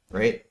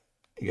 right?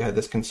 You have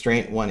this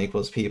constraint 1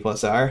 equals P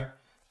plus R,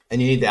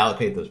 and you need to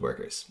allocate those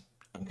workers,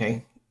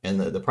 okay? And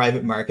the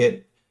private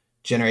market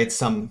generates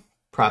some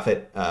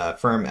profit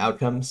firm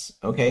outcomes,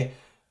 okay?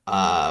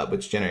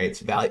 Which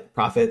generates value,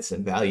 profits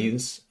and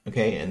values,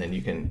 okay? And then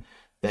you can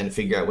then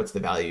figure out what's the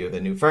value of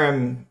a new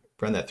firm,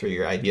 run that through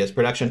your ideas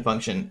production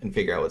function, and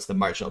figure out what's the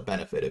marginal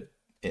benefit of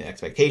in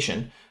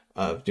expectation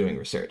of doing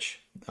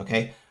research,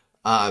 okay?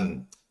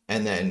 And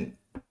then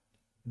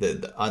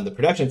on the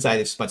production side,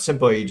 it's much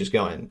simpler. You just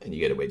go in and you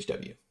get a wage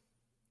W.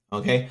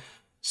 Okay,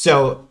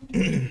 so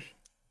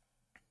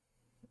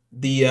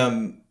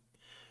the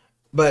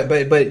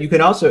but you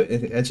can also,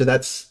 and so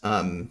that's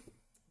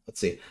let's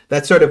see,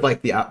 that's sort of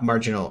like the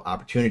marginal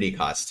opportunity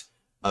cost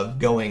of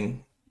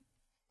going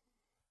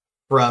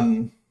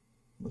from,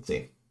 let's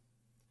see,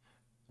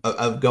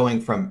 of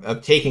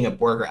taking a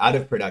worker out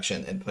of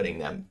production and putting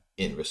them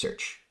in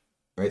research,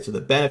 right? So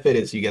the benefit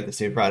is you get the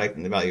same product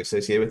and the value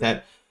associated with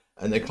that,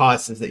 and the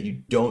cost is that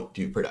you don't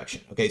do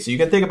production. Okay, so you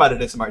can think about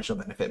it as a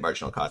marginal benefit,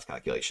 marginal cost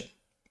calculation.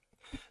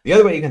 The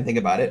other way you can think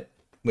about it,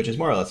 which is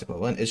more or less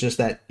equivalent, is just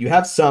that you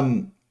have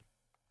some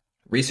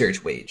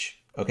research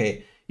wage.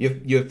 Okay,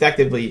 you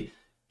effectively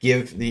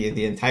give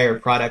the entire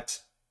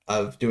product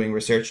of doing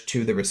research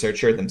to the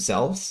researcher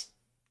themselves.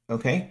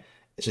 Okay,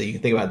 so you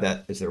can think about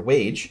that as their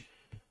wage.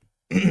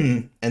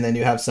 And then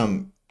you have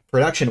some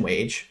production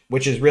wage,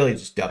 which is really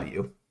just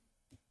W.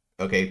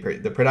 Okay,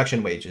 the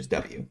production wage is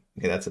W.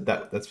 Okay, that's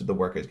what the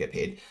workers get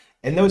paid,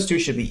 and those two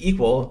should be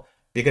equal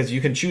because you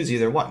can choose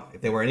either one.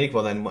 If they weren't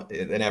equal, then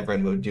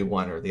everyone would do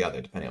one or the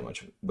other depending on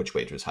which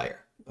wage was higher.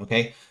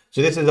 Okay,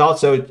 so this is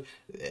also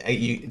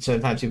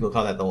sometimes people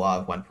call that the law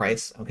of one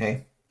price.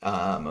 Okay,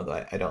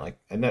 although I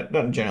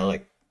don't generally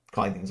like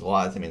calling things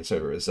laws. I mean, it's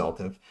sort of a result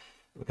of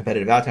a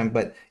competitive outcome,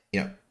 but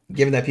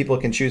given that people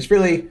can choose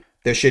freely,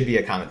 there should be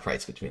a common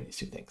price between these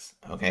two things.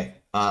 Okay.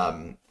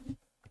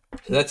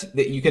 So that's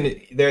you can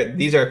there.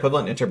 These are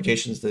equivalent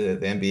interpretations to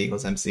the MB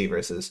equals MC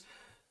versus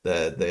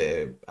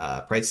the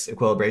price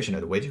equilibration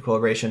or the wage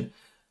equilibration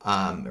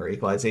or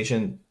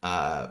equalization.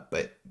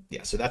 But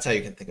yeah, so that's how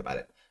you can think about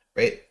it.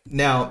 Right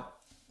now,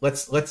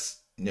 let's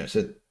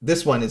so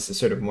this one is the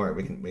sort of more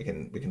we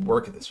can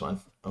work at this one.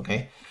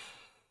 Okay.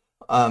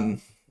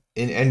 And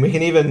we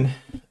can even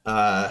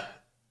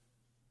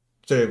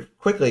sort of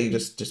quickly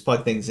just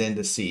plug things in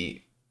to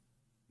see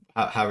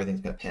how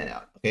everything's going to pan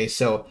out. Okay,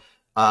 so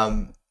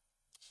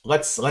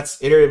let's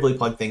iteratively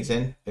plug things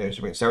in. So we're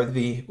going to start with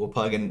V. We'll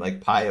plug in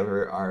like pi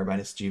over R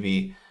minus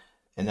GV,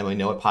 and then we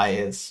know what pi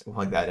is. We'll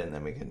plug that in, and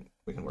then we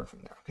can work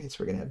from there. Okay, so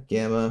we're going to have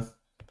gamma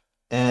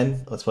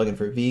n. Let's plug in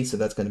for V. So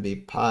that's going to be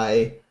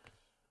pi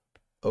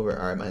over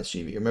R minus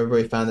GV. Remember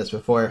we found this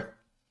before.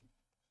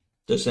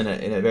 Just in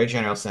a very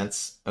general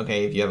sense.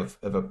 Okay, if you have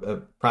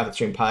a profit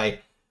stream pi.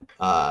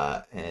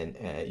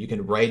 And you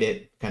can write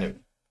it kind of,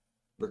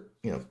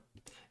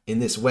 in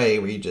this way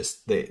where you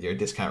just your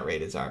discount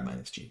rate is R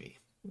minus GV.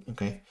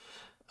 Okay,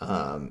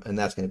 and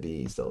that's going to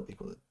be still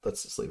equal to,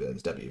 let's just leave it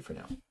as W for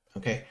now.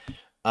 Okay,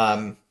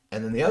 and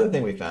then the other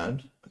thing we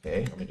found.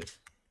 Okay, let me just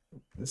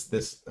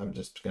this I'm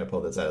just going to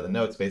pull this out of the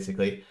notes.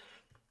 Basically,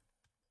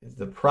 is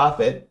the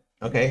profit.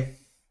 Okay,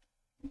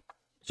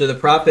 so the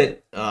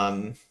profit.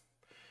 Well,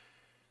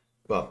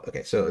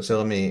 okay, so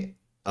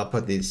I'll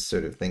put these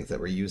sort of things that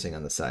we're using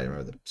on the side.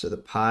 Remember, so the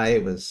pi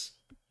was,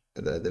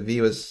 the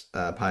V was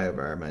pi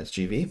over R minus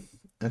GV,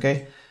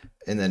 okay?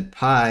 And then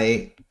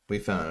pi, we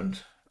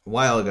found a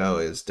while ago,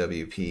 is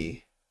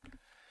WP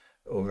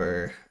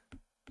over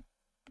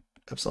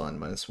epsilon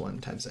minus 1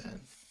 times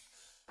n,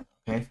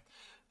 okay?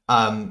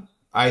 All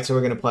right, so we're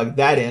going to plug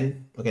that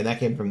in. Okay, that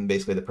came from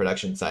basically the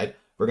production side.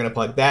 We're going to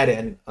plug that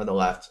in on the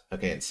left,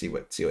 okay, and see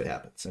what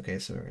happens. Okay,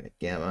 so we're going to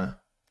gamma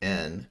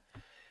n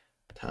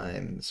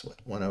times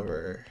 1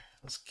 over,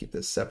 let's keep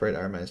this separate,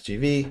 R minus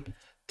GV,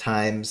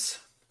 times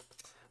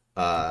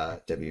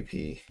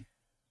WP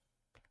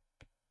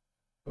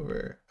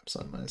over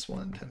epsilon minus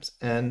 1 times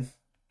n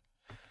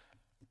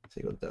is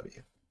equal to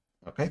W.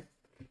 Okay.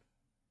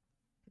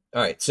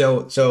 All right.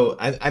 So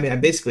I mean, I'm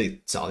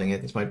basically solving it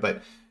at this point,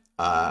 but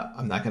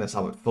I'm not going to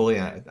solve it fully.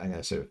 I'm going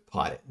to sort of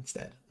plot it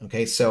instead.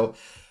 Okay. So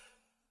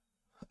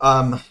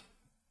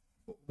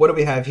what do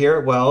we have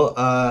here?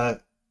 Well,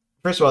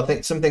 first of all, I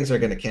think some things are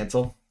going to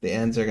cancel. The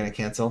n's are going to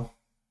cancel.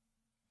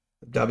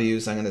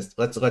 W's,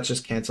 let's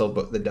just cancel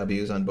the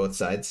W's on both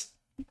sides.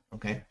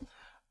 Okay.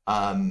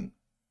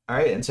 All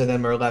right, and so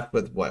then we're left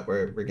with what?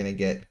 We're going to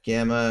get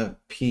gamma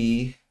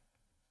P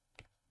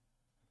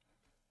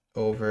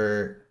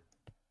over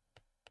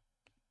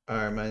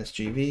R minus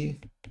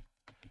GV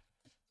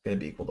going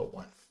to be equal to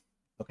 1.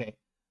 Okay.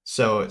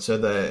 So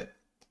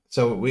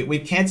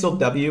we've canceled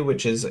W,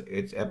 which is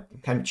it's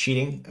kind of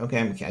cheating. Okay,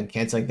 I'm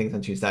canceling things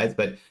on two sides,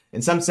 but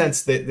in some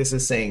sense, this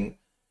is saying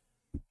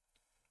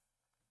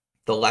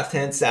the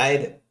left-hand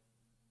side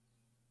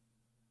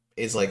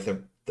is like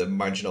the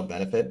marginal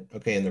benefit,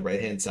 okay, and the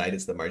right-hand side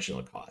is the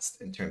marginal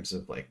cost in terms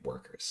of like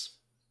workers,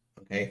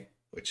 okay,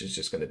 which is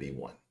just going to be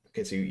 1.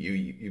 Okay, so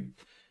you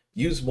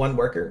use one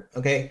worker,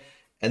 okay,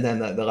 and then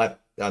the left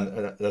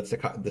that's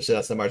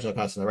the marginal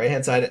cost on the right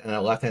hand side, and on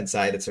the left hand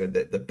side it's sort of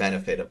the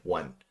benefit of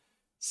one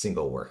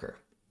single worker,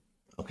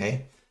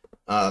 okay.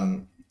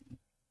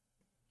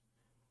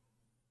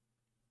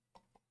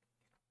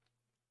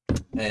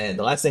 And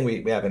the last thing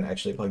we haven't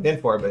actually plugged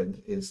in for, but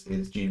is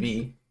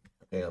GV.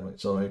 Okay,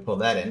 so let me pull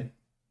that in.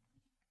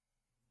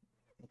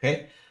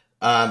 Okay.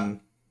 Where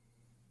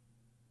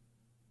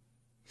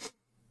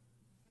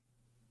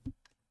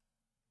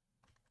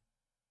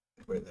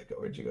did that go?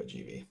 Where'd you go,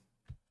 GV?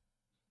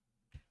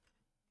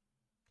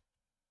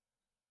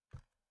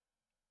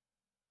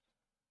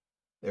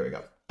 There we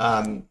go.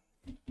 I'm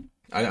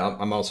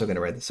also going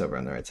to write this over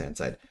on the right hand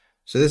side.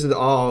 So this is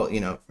all,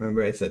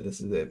 remember I said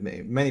this is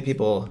many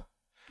people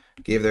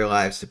gave their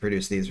lives to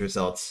produce these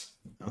results,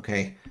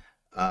 okay?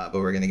 But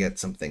we're going to get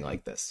something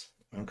like this,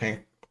 okay?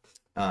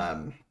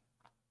 And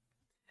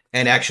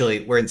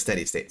actually, we're in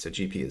steady state, so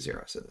GP is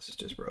 0, so this is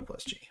just rho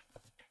plus G.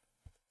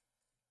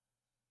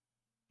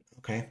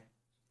 Okay?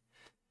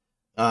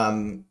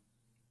 All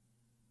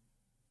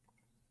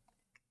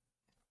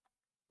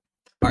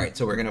right,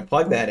 so we're going to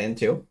plug that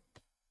into.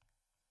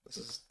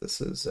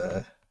 This is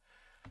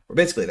we're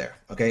basically there,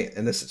 okay?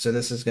 And this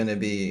is going to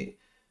be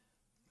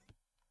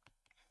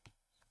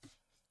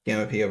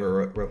gamma p over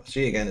rho plus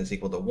G again is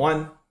equal to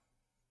 1.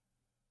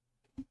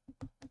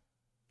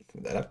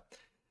 Move that up.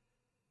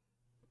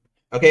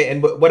 Okay,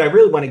 and what I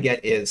really want to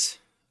get is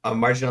a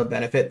marginal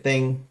benefit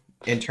thing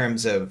in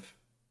terms of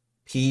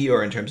P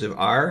or in terms of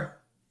R,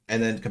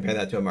 and then compare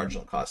that to a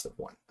marginal cost of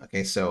 1.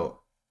 Okay, so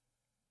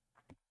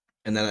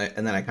and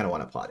then I kind of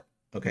want to plot it.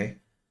 Okay,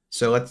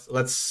 so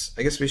let's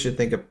I guess we should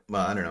think of,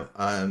 well, I don't know.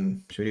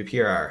 Should we do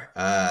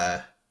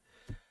PRR?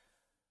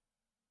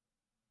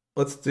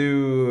 Let's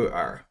do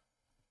R.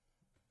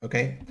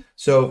 Okay,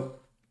 so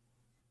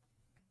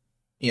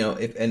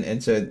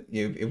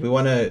if we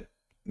want to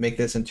make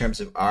this in terms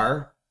of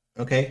R,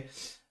 okay,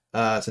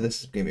 so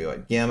this is going to be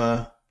what,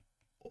 gamma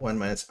 1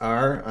 minus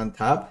R on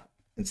top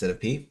instead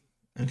of P,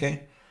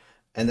 okay,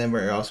 and then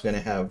we're also going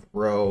to have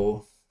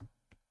rho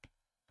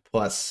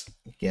plus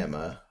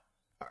gamma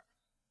R,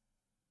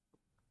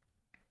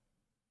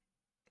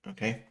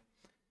 okay,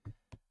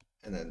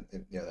 and then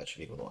that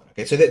should equal to 1.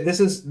 Okay, so this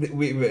is,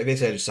 we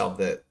basically just solved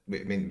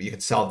you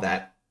could solve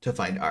that to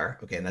find R,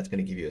 okay, and that's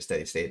going to give you a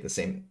steady state, the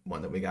same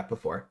one that we got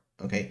before,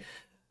 okay.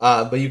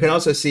 But you can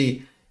also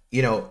see,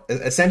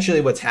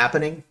 essentially what's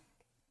happening,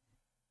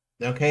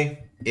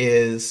 okay,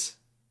 is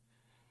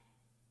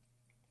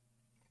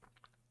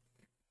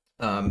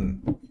if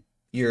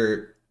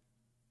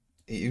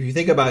you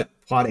think about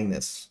plotting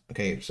this,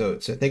 okay, so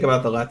think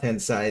about the left-hand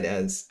side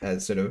as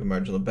sort of a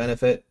marginal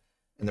benefit,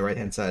 and the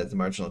right-hand side as the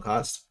marginal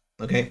cost,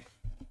 okay.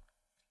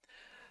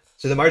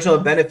 So the marginal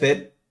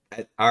benefit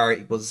at R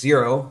equals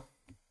 0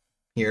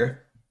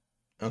 here,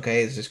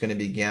 okay, is just going to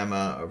be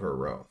gamma over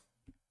rho.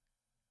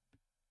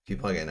 If you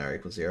plug in R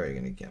equals 0, you're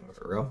going to get gamma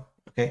over rho,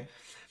 okay?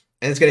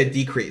 And it's going to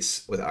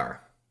decrease with R,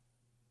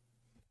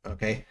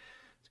 okay?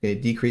 It's going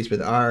to decrease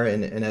with R,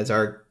 and as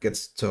R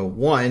gets to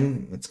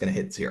 1, it's going to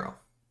hit 0.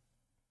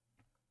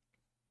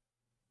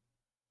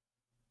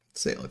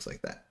 Let's say it looks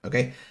like that,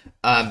 okay?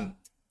 And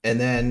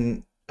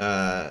then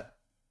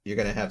you're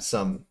going to have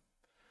some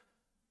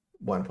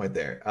 1 point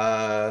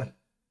there.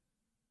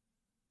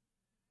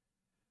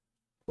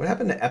 What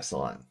happened to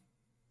epsilon?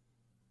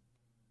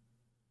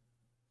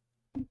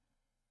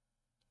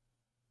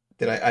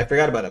 I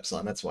forgot about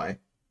epsilon, that's why.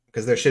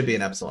 Because there should be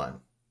an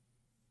epsilon.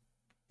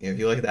 If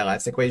you look at that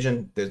last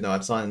equation, there's no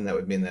epsilon, and that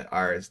would mean that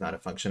R is not a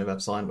function of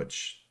epsilon,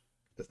 which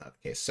is not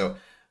the case. So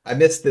I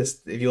missed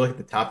this. If you look at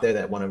the top there,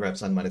 that 1 over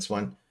epsilon minus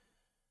 1,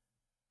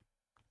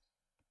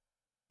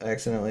 I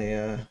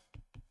accidentally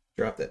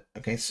dropped it.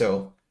 Okay,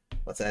 so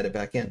let's add it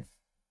back in.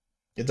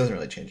 It doesn't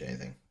really change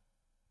anything.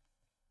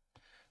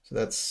 So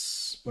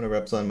that's 1 over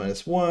epsilon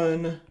minus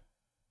 1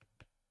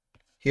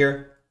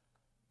 here.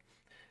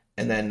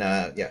 And then,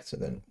 so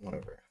then 1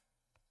 over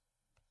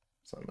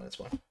epsilon minus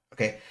 1.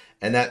 Okay,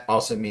 and that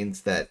also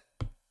means that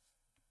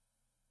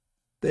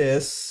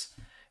this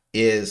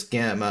is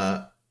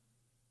gamma,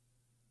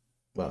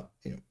 1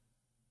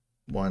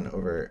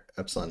 over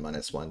epsilon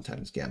minus 1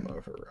 times gamma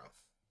over rho,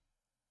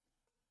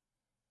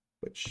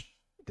 which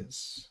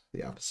is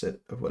the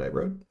opposite of what I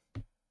wrote.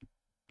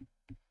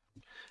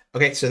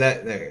 Okay, so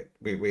that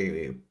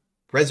we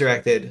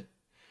resurrected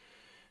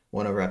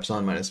 1 over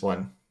epsilon minus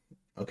 1.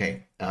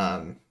 Okay,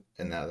 and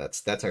now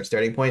that's our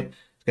starting point.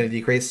 It's going to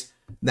decrease.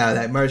 Now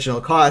that marginal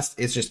cost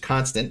is just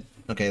constant.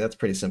 Okay, that's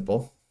pretty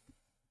simple.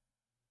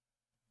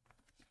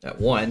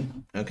 At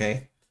 1.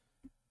 Okay.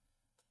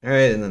 All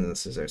right, and then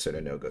this is our sort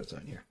of no-go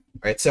zone here.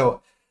 All right,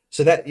 so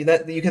that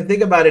you can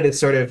think about it as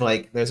sort of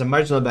like there's a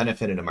marginal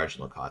benefit and a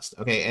marginal cost.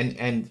 Okay,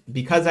 and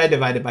because I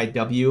divided by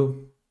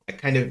W, I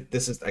kind of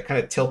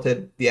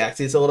tilted the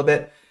axes a little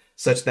bit,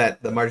 such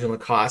that the marginal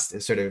cost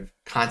is sort of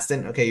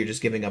constant. Okay, you're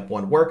just giving up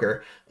one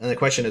worker. And the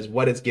question is,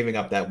 what does giving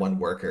up that one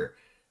worker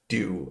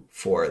do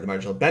for the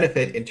marginal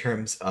benefit in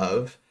terms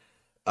of,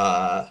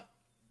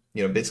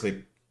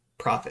 basically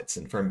profits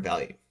and firm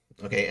value?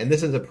 Okay, and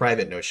this is a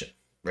private notion,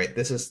 right?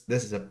 This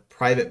is a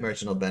private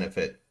marginal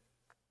benefit,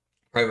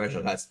 private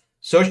marginal cost.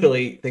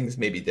 Socially, things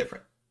may be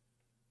different.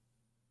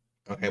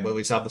 Okay, when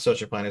we solve the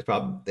social planners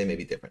problem, they may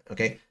be different.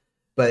 Okay,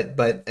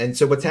 and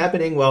so what's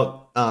happening?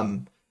 Well,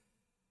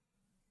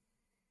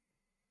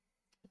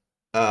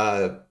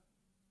 uh,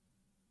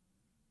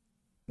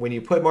 when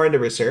you put more into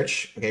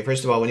research, okay,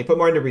 first of all, when you put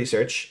more into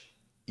research,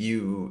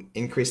 you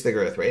increase the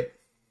growth rate.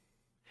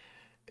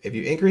 If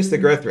you increase the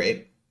growth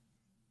rate,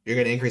 you're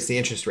going to increase the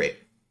interest rate,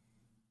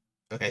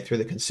 okay, through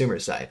the consumer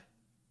side,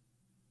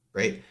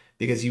 right?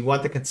 Because you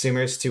want the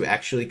consumers to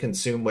actually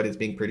consume what is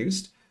being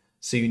produced.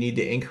 So you need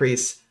to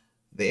increase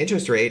the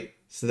interest rate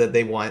so that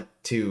they want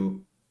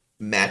to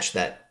match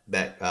that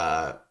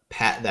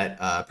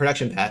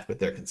production path with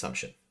their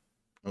consumption.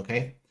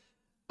 Okay,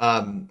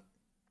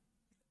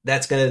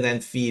 that's going to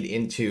then feed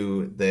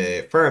into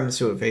the firms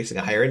who are facing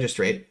a higher interest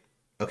rate.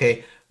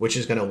 Okay, which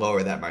is going to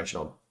lower that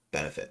marginal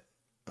benefit.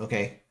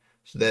 Okay,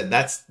 so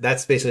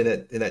that's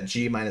basically that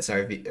G minus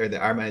RV, or the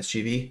R minus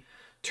GV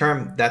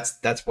term.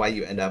 That's why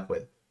you end up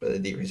with a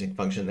decreasing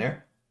function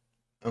there.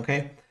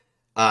 Okay,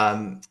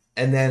 and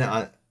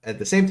then at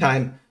the same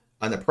time,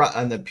 on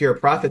the pure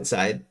profit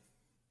side,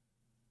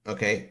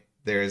 okay,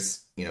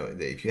 there's,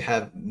 if you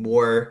have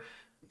more,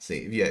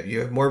 if you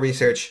have more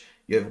research,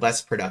 you have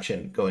less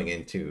production going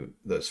into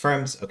those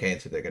firms. Okay,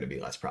 and so they're going to be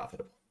less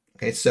profitable.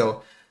 Okay,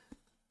 so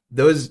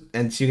those,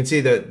 and so you can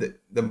see the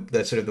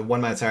sort of the 1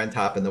 minus r on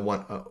top and the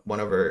 1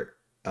 over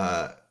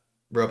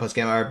rho plus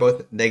gamma are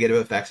both negative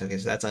effects. Okay,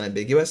 so that's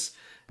unambiguous,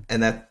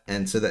 and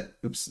so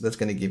that's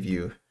going to give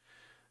you,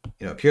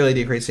 a purely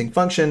decreasing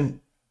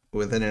function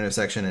with an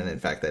intersection, and in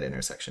fact that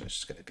intersection is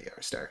just going to be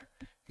r star.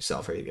 You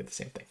solve for it, you get the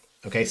same thing.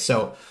 Okay,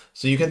 so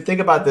you can think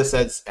about this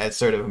as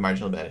sort of a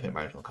marginal benefit,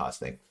 marginal cost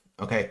thing.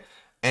 Okay,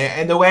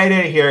 and the way I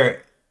did it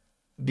here,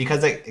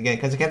 because I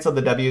canceled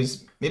the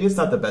w's, maybe it's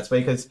not the best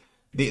way, because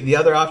the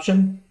other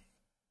option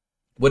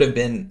would have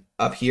been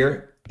up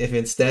here if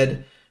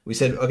instead we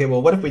said, okay,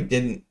 well, what if we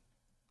didn't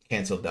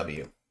cancel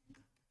w?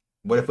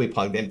 What if we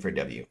plugged in for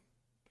w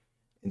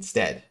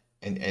instead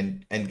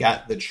and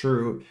got the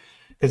true,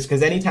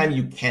 because anytime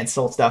you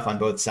cancel stuff on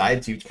both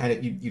sides, you kind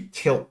of you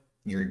tilt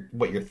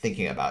what you're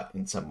thinking about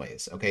in some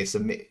ways. Okay, so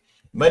it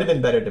might have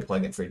been better to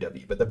plug in for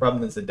w, but the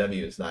problem is that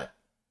w is not,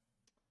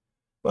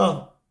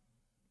 well,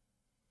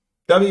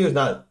 w is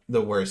not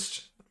the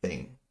worst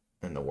thing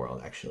in the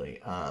world, actually.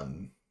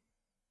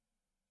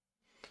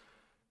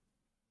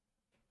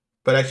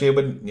 But actually, it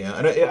wouldn't. Yeah,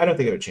 I don't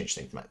think it would change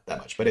things that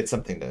much. But it's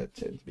something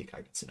to be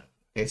cognizant of.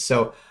 Okay,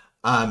 so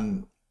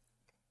all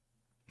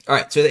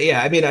right. So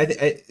yeah, I mean,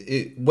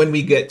 when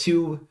we get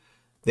to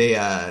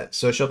the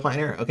social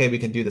planner, okay, we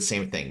can do the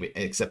same thing,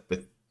 except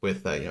with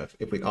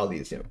if we call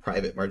these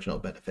private marginal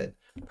benefit,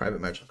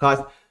 private marginal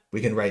cost, we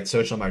can write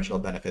social marginal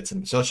benefits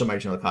and social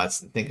marginal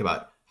costs and think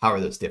about how are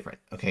those different.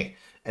 Okay,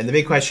 and the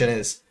big question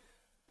is,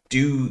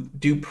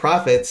 do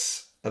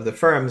profits of the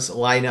firms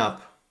line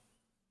up,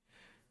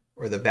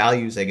 or the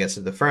values, I guess,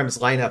 of the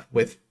firms line up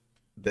with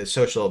the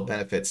social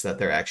benefits that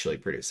they're actually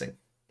producing?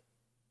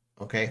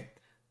 Okay,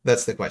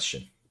 that's the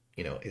question.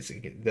 Is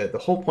the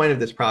whole point of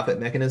this profit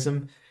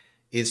mechanism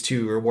is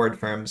to reward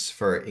firms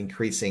for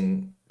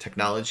increasing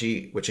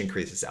technology, which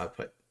increases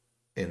output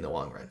in the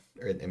long run,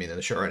 or I mean, in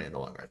the short run and in the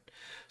long run.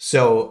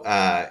 So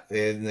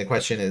and the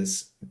question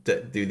is,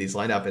 do these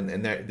line up?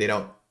 And they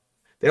don't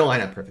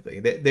line up perfectly.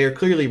 They're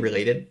clearly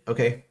related,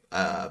 okay,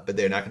 but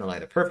they're not going to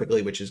line up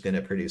perfectly, which is going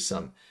to produce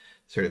some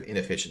sort of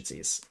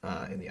inefficiencies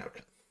in the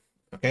outcome.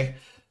 Okay,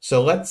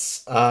 so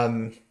let's do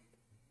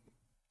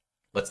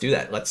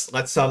that.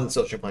 Let's solve the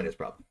social planners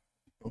problem.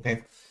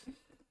 Okay.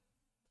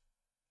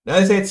 Now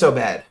I say it's so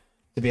bad,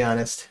 to be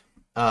honest.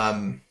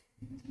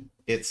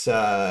 It's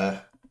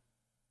and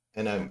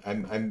I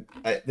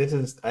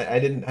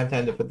didn't have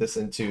time to put this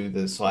into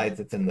the slides.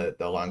 It's in the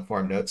long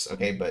form notes.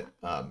 Okay, but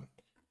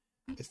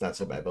it's not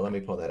so bad. But let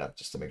me pull that up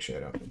just to make sure I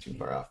don't go too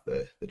far off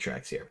the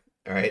tracks here.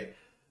 All right.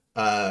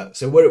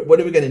 So what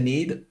are we going to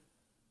need?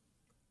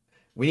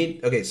 We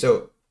need, okay,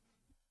 so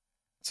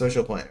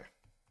social planner.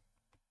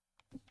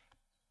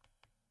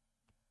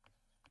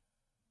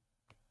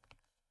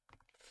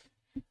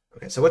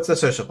 Okay, so what's the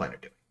social planner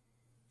doing?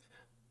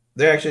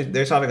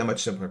 They're solving a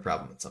much simpler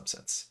problem in some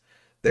sense.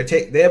 They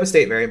have a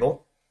state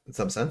variable in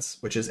some sense,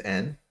 which is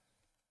n.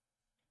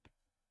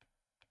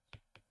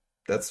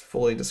 That's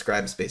fully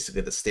describes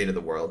basically the state of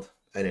the world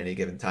at any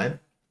given time.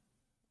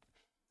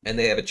 And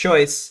they have a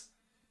choice,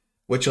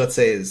 which let's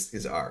say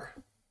is r.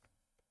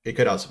 It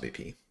could also be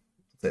p.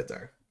 That's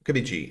r. It could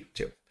be g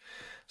too.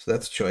 So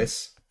that's a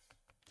choice.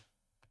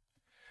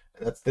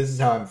 And this is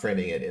how I'm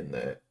framing it in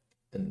the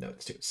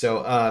notes too.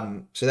 So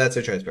so that's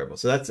a choice variable.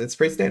 So it's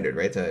pretty standard,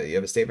 right? You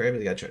have a state variable,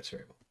 you got a choice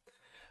variable.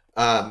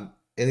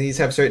 And these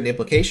have certain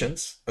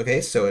implications.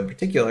 Okay, so in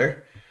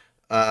particular,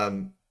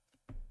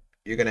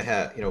 you're gonna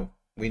have,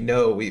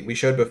 we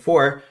showed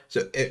before.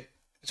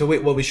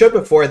 We showed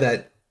before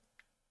that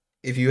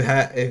if you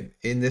have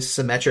in this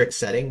symmetric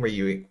setting where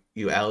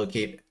you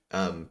allocate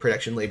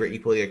production labor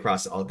equally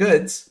across all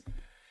goods,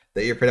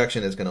 that your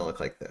production is going to look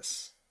like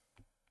this.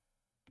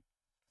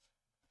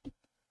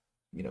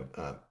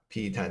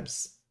 P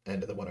times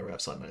n to the 1 over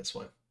epsilon minus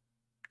 1.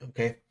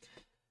 Okay.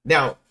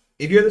 Now,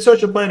 if you're the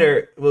social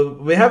planner, well,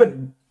 we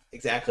haven't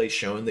exactly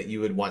shown that you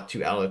would want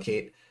to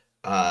allocate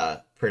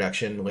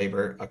production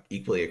labor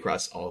equally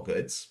across all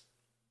goods.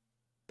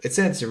 It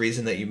stands to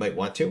reason that you might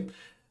want to,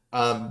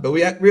 but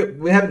we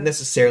haven't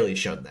necessarily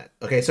shown that.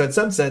 Okay, so in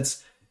some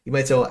sense, you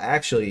might say, well,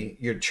 actually,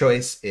 your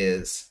choice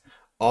is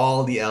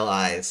all the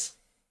LIs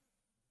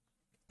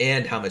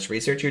and how much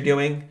research you're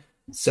doing,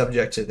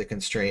 subject to the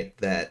constraint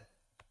that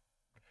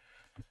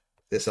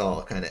this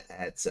all kind of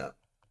adds up,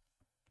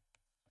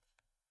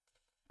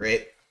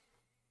 right?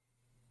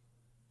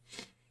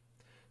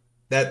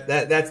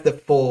 That's the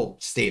full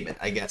statement,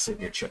 I guess, of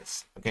your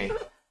choice. Okay.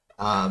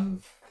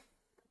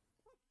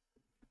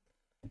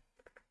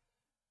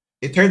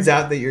 It turns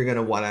out that you're going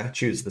to want to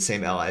choose the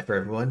same LI for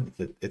everyone.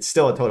 It's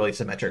still a totally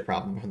symmetric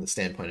problem from the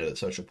standpoint of the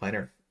social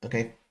planner.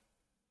 Okay.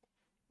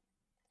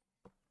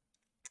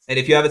 And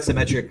if you have a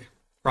symmetric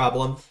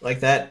problem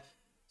like that,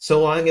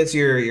 so long as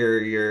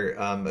your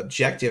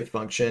objective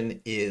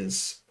function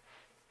is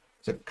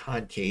sort of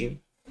concave,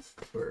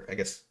 or I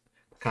guess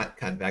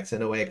convex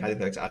in a way,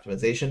 convex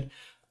optimization,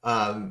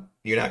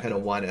 you're not going to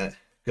want to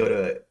go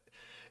to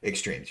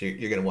extremes.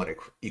 You're going to want to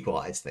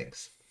equalize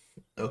things.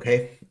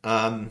 Okay.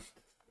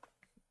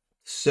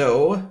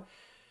 So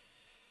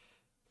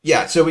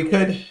yeah, so we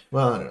could,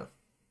 well, I don't know.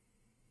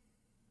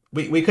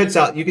 We could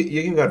solve, you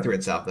can go through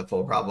and solve the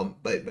full problem,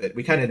 but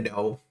we kind of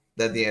know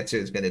that the answer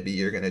is going to be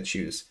you're going to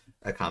choose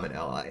a common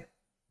Li.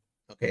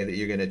 Okay, that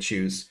you're going to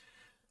choose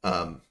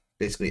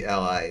basically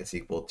Li is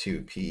equal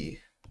to P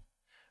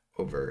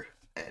over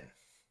N.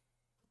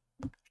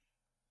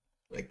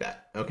 Like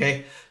that.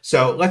 Okay,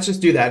 so let's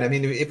just do that. I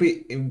mean, if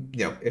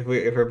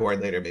we're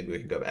bored later, maybe we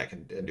can go back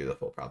and do the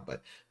full problem,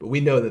 but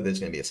we know that there's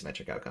going to be a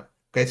symmetric outcome.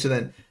 Okay, so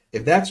then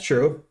if that's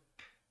true,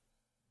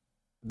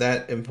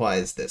 that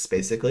implies this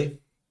basically.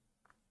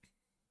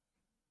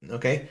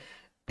 Okay,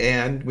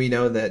 and we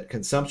know that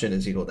consumption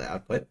is equal to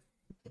output.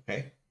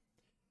 Okay,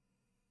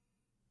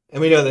 and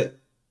we know that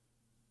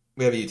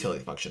we have a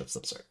utility function of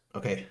some sort.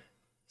 Okay,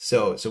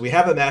 so we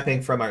have a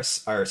mapping from our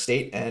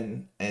state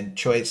and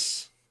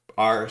choice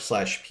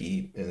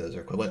r/p, and those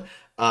are equivalent,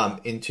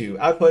 into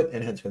output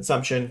and hence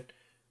consumption.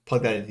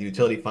 Plug that into the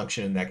utility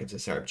function, and that gives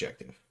us our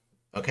objective.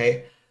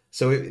 Okay,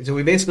 so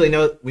we basically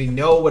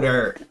know what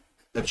our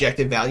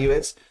objective value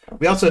is.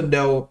 We also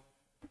know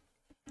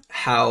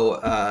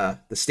how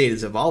the state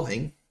is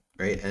evolving,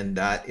 right? And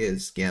that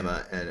is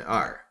gamma and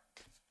r.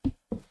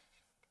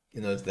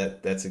 You know,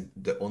 that's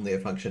only a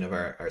function of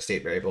our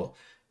state variable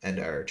and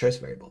our choice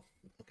variable.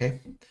 Okay,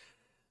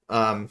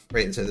 right.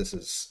 And so this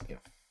is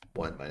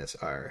 1 minus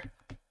r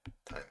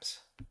times,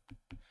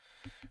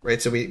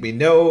 right? So we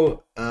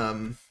know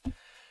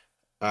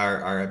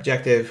our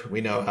objective. We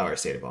know how our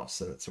state evolves,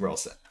 so we're all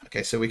set.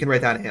 Okay, so we can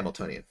write down a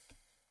Hamiltonian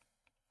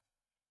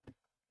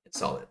and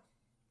solve it.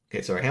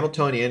 Okay, so our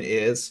Hamiltonian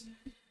is,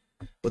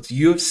 what's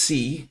u of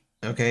c,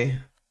 okay?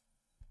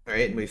 All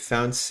right, and we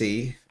found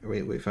c,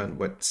 we found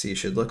what c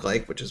should look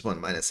like, which is 1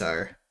 minus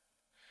r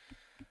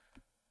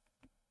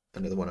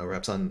under the 1 over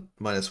epsilon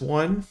minus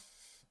 1,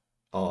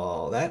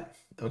 all that,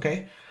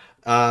 okay?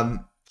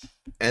 And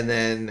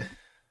then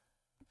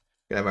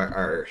we have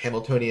our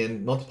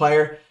Hamiltonian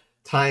multiplier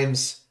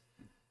times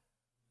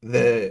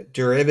the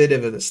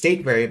derivative of the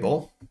state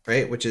variable,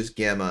 right, which is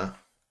gamma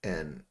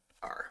and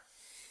r.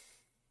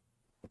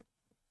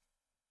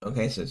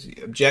 Okay, so it's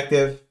the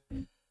objective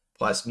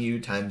plus mu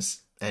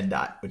times n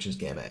dot, which is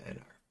gamma and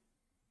r.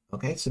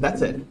 Okay, so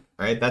that's it.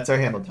 All right, that's our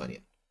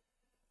Hamiltonian.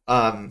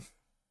 And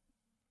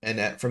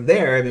from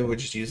there, I mean, we're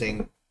just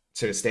using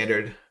sort of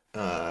standard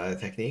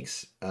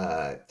techniques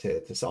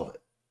to solve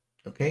it.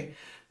 Okay,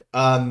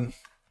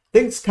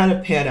 things kind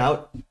of pan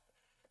out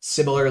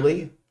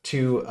similarly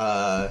to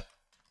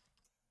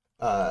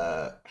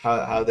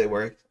how they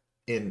work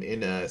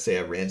in say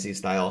a Ramsey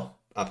style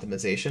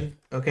optimization.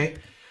 Okay.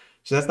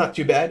 So that's not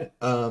too bad.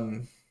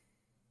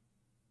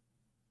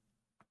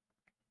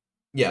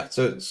 Yeah,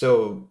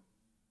 so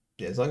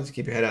yeah, as long as you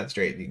keep your head on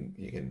straight,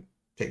 you can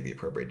take the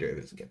appropriate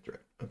derivatives and get through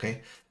it.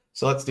 Okay,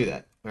 so let's do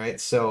that. All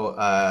right, so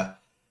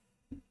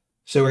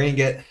we're gonna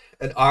get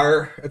an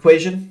R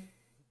equation,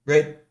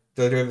 right?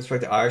 The derivative with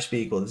respect to R should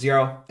be equal to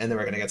 0, and then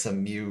we're gonna get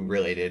some mu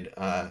related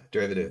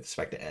derivative with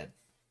respect to n.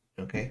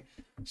 Okay,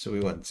 so we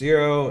want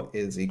 0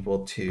 is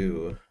equal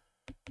to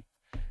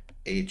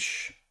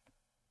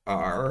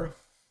HR.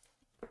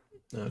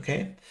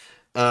 Okay,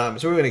 so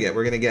what we're gonna get?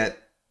 We're gonna get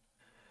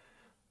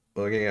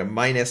a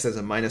minus. There's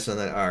a minus on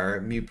that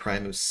r, mu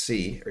prime of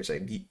c, or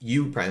sorry,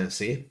 u prime of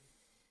c.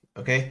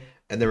 Okay,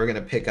 and then we're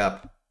gonna pick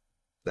up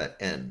that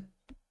n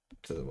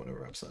to the 1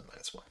 over epsilon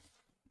minus 1.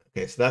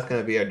 Okay, so that's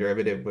gonna be our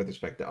derivative with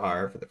respect to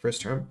r for the first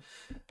term,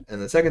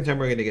 and the second term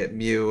we're gonna get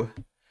mu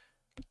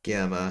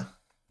gamma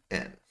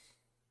n.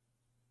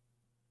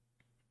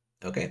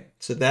 Okay,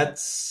 so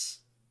that's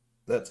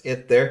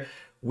it there.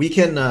 We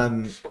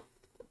can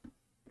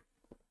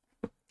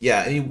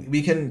yeah, I mean,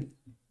 we can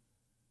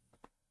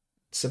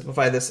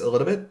simplify this a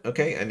little bit.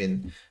 Okay, I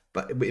mean,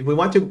 but we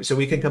want to, so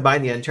we can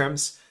combine the end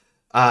terms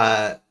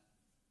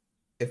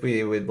if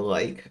we would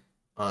like.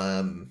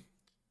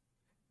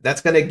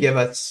 That's going to give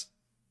us,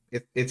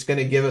 it's going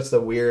to give us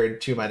the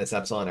weird 2 minus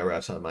epsilon over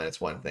epsilon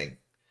minus 1 thing.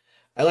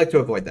 I like to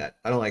avoid that.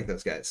 I don't like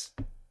those guys.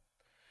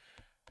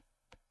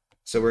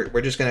 So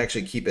we're just going to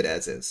actually keep it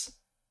as is.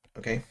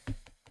 Okay.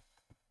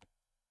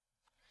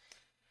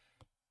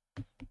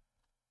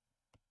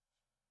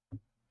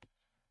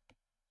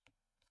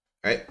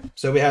 All right,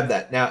 so we have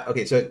that now.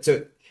 Okay, so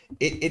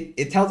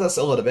it tells us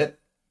a little bit.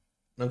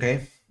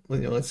 Okay,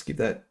 let's keep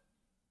that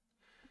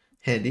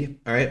handy.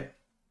 All right.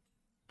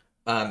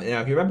 Now,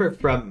 if you remember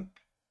from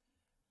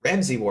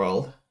Ramsey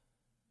world,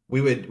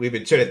 we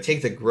would sort of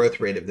take the growth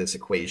rate of this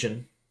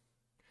equation,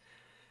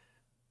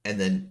 and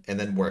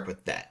then work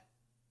with that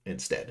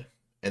instead,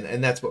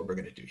 and that's what we're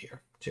going to do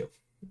here too.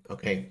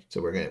 Okay,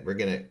 so we're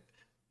gonna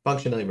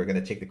functionally we're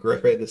gonna take the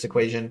growth rate of this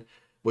equation,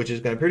 which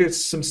is going to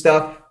produce some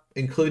stuff,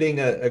 including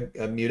a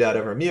mu dot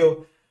over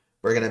mu.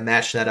 We're going to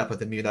match that up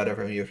with a mu dot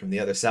over mu from the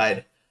other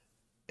side,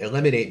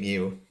 eliminate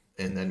mu,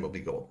 and then we'll be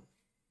golden.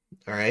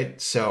 All right,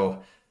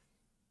 so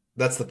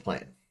that's the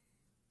plan.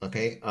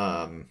 Okay.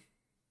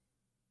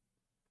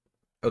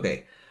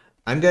 Okay,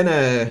 I'm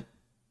gonna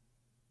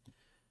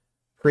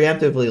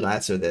preemptively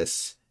lasso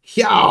this.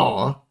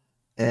 Yeah,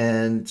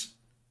 and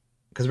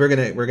because we're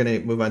gonna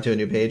move on to a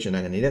new page and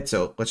I'm gonna need it,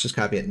 so let's just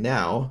copy it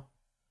now,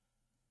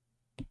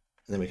 and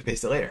then we can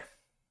paste it later.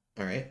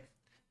 All right.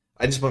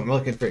 I'm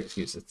looking for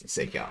excuses to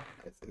say yeah.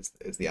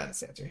 Is the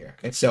honest answer here.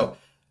 Okay. So,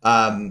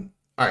 all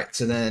right.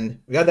 So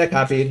then we got that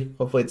copied.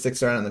 Hopefully it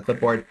sticks around on the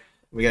clipboard.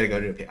 We got to go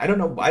to a page. I don't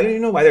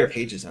even know why there are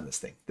pages on this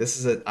thing. This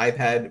is an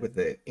iPad with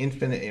the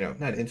infinite,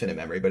 not infinite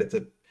memory, but it's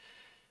a,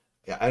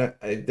 yeah,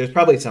 there's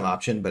probably some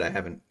option, but I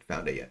haven't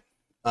found it yet.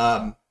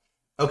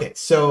 Okay.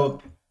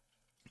 So,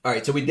 all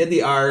right. So we did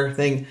the R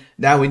thing.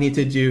 Now we need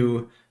to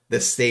do the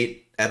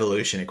state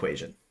evolution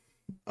equation.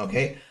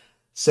 Okay.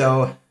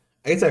 So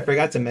I guess I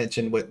forgot to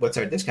mention what's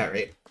our discount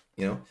rate,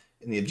 in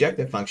the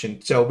objective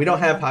function. So we don't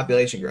have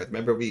population growth.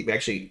 Remember, we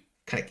actually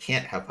kind of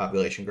can't have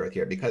population growth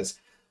here because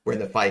we're in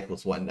the phi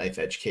equals 1 knife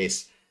edge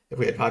case. If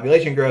we had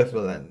population growth,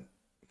 well, then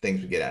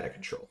things would get out of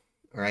control.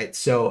 All right.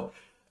 So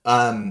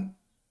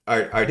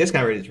our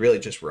discount rate is really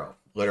just rho,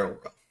 literal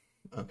rho.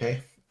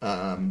 Okay.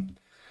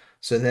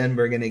 So then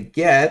we're going to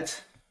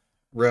get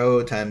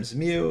rho times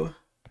mu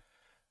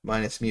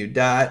minus mu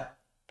dot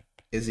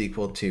is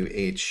equal to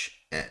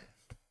hn.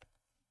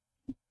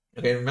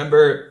 Okay,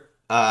 remember,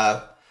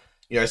 our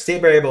state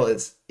variable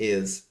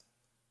is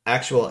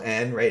actual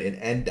n, right? And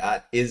n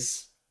dot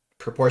is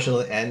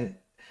proportional to n.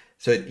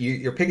 So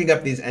you're picking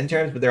up these n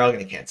terms, but they're all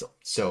going to cancel.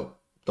 So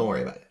don't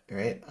worry about it, all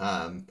right?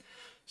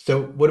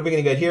 So what are we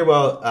going to get here?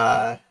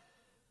 Well,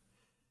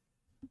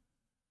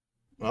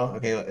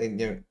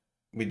 okay,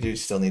 we do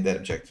still need that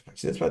objective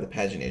function. That's why the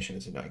pagination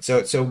is annoying.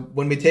 So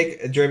when we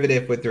take a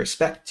derivative with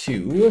respect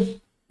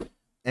to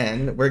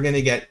n, we're going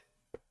to get,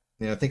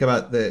 think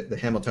about the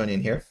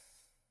Hamiltonian here.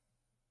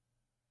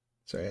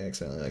 Sorry, I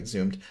accidentally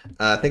zoomed.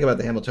 Think about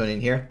the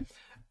Hamiltonian here.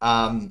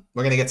 We're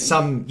going to get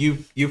some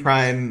u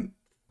prime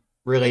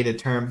related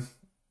term,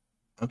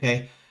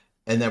 okay?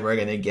 And then we're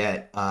going to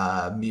get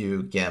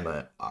mu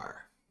gamma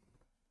r.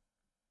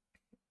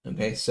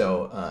 Okay,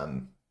 so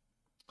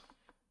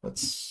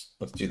let's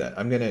do that.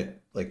 I'm going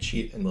to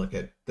cheat and look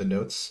at the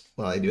notes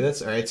while I do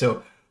this. All right,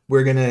 so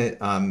we're going to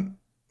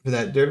for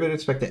that derivative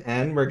with respect to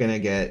n, we're going to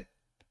get,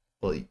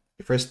 well,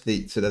 first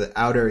the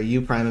outer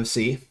u prime of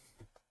c.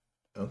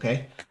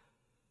 Okay.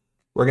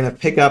 We're going to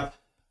pick up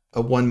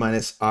a 1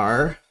 minus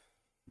r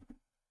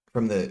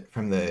from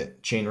the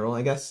chain rule,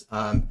 I guess.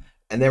 And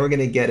then we're going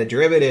to get a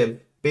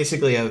derivative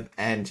basically of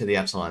n to the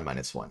epsilon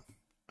minus 1.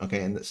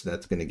 Okay, and so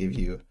that's going to give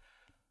you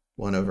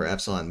 1 over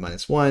epsilon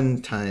minus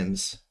 1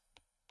 times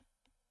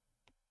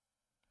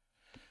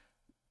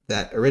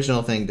that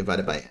original thing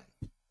divided by n.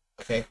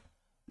 Okay,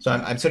 so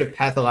I'm sort of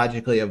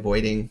pathologically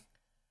avoiding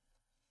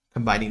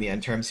combining the n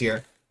terms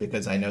here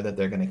because I know that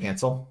they're going to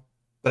cancel.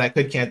 But I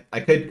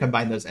could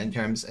combine those n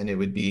terms, and it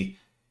would be,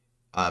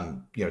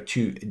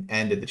 2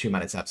 n to the 2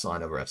 minus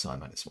epsilon over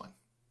epsilon minus 1.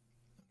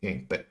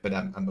 Okay, but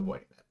I'm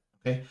avoiding that.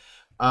 Okay,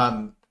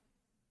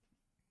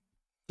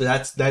 so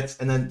that's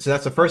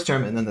the first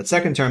term, and then the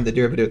second term, the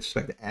derivative with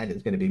respect to n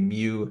is going to be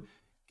mu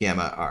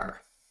gamma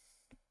r.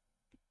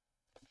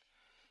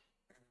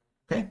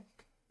 Okay,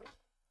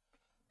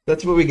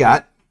 that's what we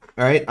got.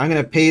 All right, I'm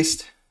going to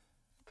paste.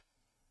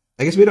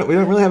 I guess we don't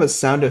really have a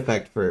sound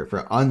effect for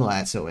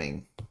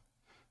unlassoing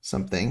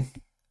something,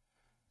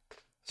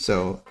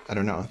 so I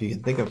don't know if you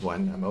can think of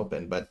one. I'm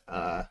open, but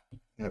I'm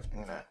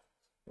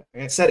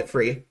gonna set it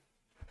free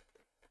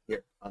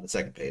here on the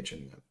second page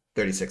and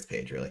 36th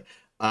page, really.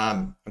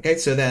 Okay,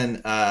 so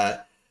then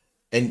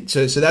and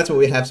so that's what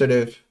we have sort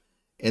of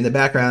in the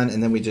background,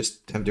 and then we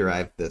just have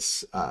derived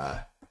this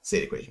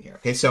state equation here.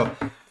 Okay, so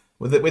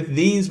with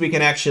these we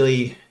can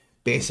actually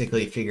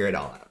basically figure it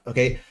all out.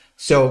 Okay,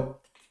 so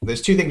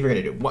there's two things we're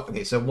going to do.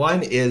 Okay, so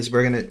one is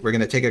we're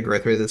gonna take a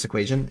growth rate of this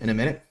equation in a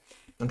minute.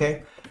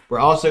 Okay, we're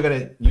also going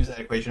to use that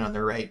equation on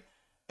the right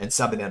and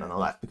sub it in on the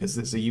left because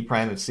this is a u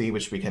prime of c,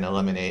 which we can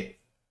eliminate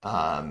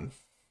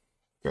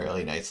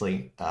fairly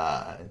nicely,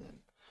 and then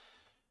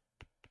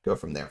go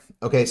from there.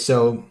 Okay,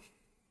 so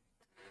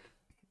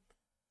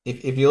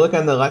if you look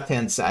on the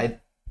left-hand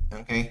side,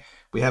 okay,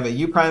 we have a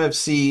u prime of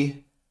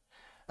c,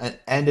 an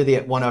n to the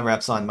 1 over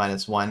epsilon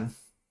minus 1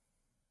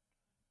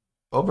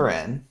 over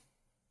n.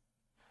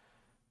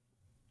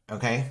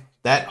 Okay,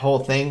 that whole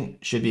thing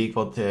should be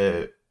equal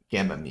to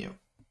gamma mu.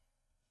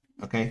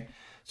 Okay,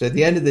 so at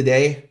the end of the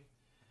day,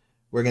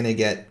 we're going to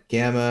get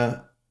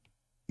gamma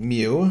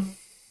mu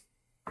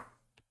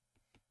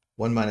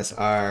 1 minus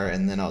r,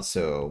 and then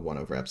also 1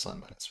 over epsilon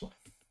minus 1.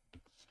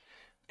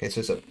 Okay,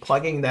 so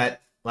plugging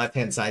that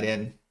left-hand side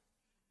in,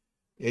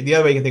 the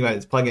other way you can think about it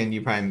is plug in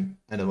u prime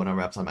and then 1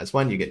 over epsilon minus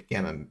 1, you get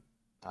gamma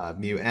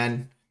mu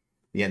n,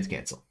 the n's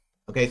cancel.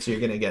 Okay, so you're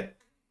going to get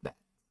that.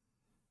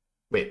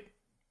 Wait,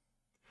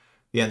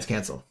 the n's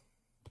cancel.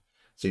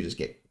 So you just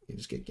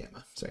get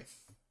gamma, sorry.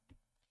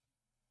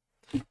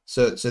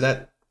 So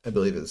that, I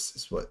believe,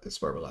 is what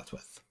we're left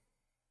with.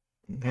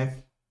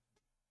 Okay?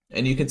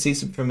 And you can see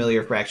some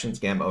familiar fractions,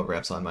 gamma over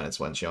epsilon minus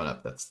 1 showing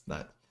up. That's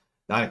not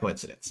a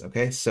coincidence.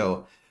 Okay,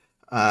 so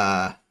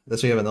that's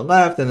what you have on the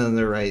left, and on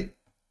the right,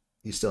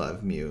 you still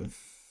have mu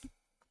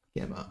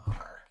gamma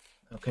r.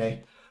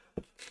 Okay.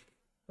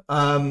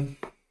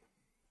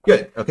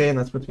 Good. Okay, and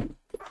that's what.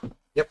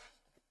 Yep.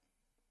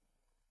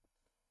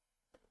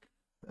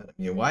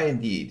 Mu y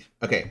indeed.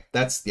 Okay,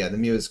 that's the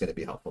mu is going to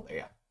be helpful there.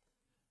 Yeah.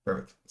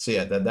 Perfect. So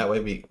yeah, that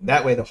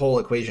way the whole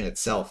equation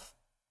itself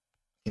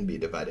can be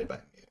divided by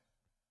mu.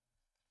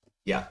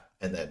 Yeah,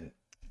 and then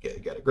get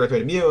a growth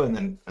rate of mu, and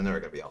then we're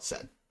gonna be all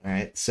set. All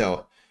right.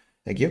 So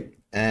thank you.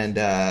 And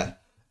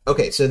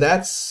okay, so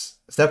that's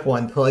step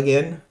 1. Plug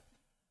in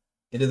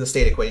into the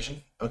state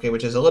equation. Okay,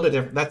 which is a little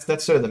different.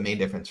 That's sort of the main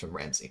difference from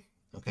Ramsey.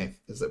 Okay,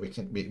 is that we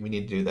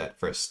need to do that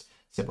first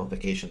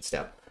simplification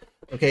step.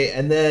 Okay,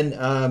 and then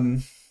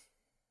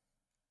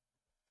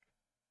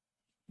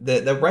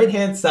the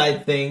right-hand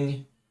side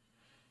thing,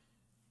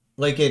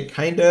 like it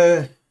kind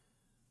of,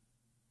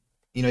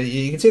 you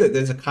can see that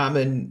there's a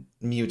common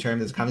mu term,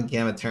 there's a common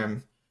gamma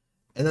term,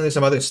 and then there's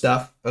some other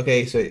stuff.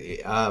 Okay, so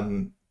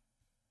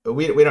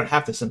we don't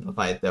have to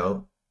simplify it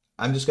though.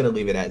 I'm just going to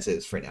leave it as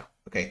is for now.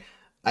 Okay,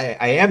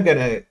 I am going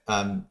to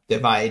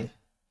divide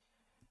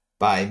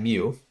by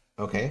mu.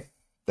 Okay,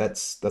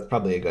 that's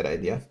probably a good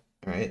idea.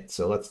 All right,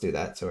 so let's do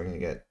that. So we're going to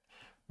get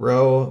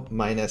rho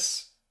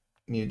minus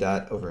mu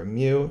dot over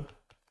mu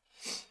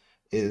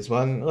is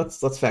 1.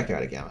 Let's factor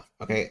out a gamma.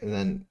 Okay, and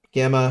then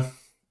gamma,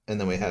 and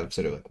then we have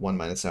sort of like 1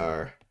 minus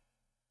r,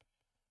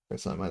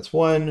 epsilon minus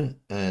 1,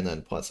 and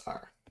then plus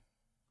r.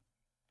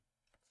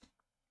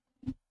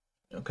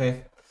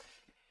 Okay.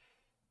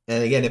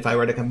 And again, if I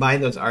were to combine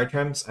those r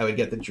terms, I would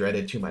get the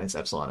dreaded 2 minus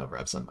epsilon over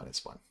epsilon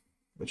minus 1,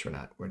 which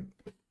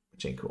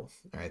which ain't cool.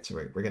 All right, so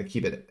we're gonna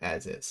keep it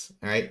as is.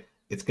 All right,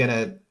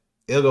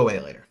 it'll go away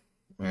later.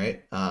 All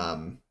right.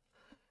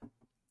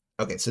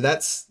 Okay, so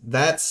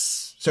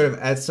that's sort of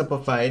as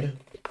simplified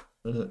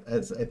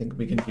as I think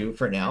we can do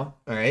for now.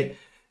 All right,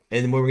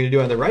 and what we're gonna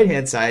do on the right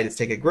hand side is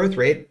take a growth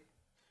rate,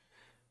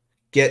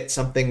 get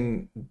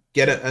an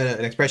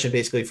expression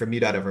basically for mu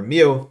dot over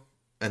mu,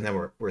 and then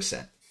we're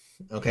set.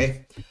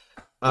 Okay.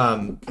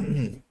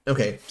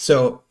 Okay,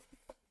 so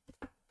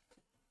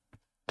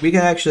we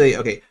can actually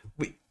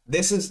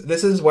this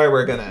is where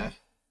we're gonna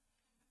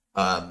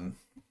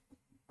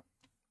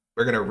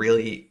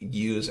really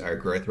use our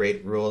growth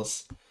rate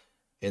rules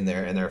in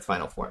their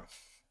final form.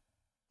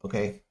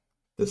 Okay,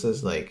 this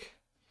is like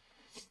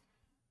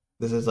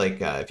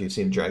if you've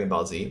seen Dragon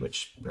Ball Z,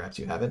 which perhaps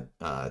you haven't.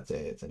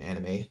 It's an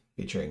anime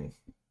featuring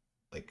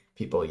like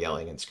people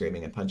yelling and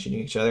screaming and punching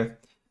each other.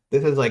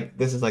 This is like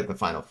the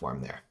final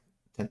form there.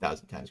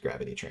 10,000 times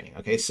gravity training.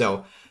 Okay,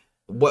 so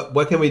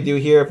what can we do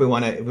here if we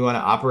want to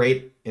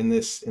operate in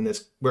this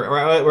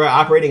we're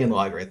operating in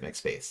logarithmic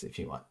space if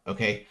you want.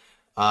 Okay,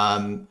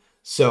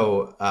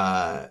 so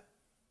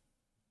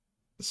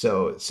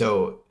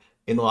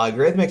in the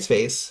logarithmic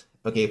space,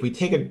 okay, if we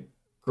take a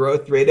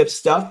growth rate of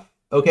stuff,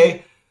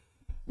 okay,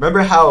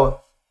 remember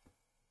how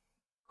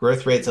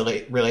growth rates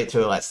relate to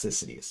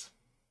elasticities.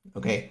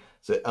 Okay,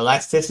 so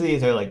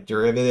elasticities are like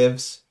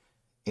derivatives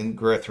in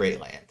growth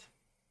rate land.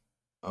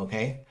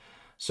 Okay,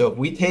 so if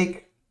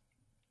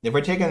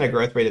we're taking a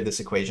growth rate of this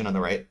equation on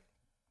the right,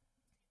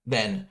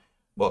 then,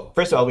 well,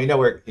 first of all, we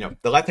know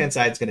the left-hand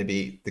side is going to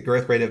be the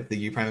growth rate of the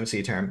u prime of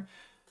c term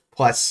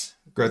plus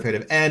growth rate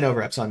of n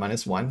over epsilon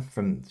minus 1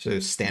 from sort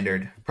of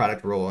standard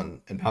product rule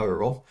and power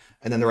rule.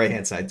 And then the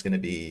right-hand side is going to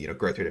be,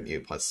 growth rate of mu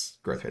plus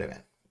growth rate of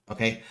n.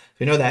 Okay, so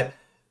we know that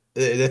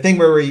the thing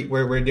where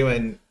we're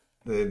doing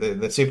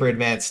the super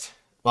advanced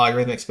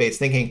logarithmic space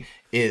thinking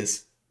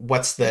is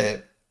what's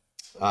the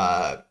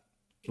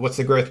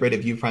growth rate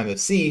of u prime of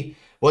c?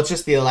 Well, it's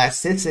just the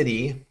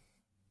elasticity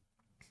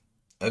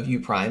of u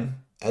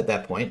prime at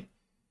that point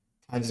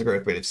times the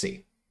growth rate of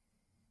c.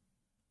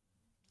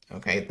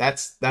 Okay,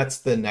 that's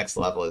the next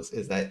level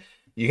is that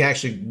you can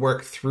actually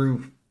work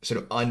through sort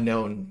of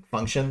unknown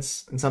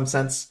functions in some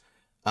sense,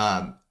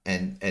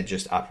 and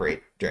just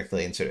operate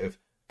directly in sort of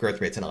growth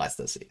rates and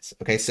elasticities.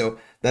 Okay, so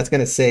that's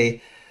going to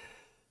say,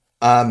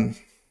 let me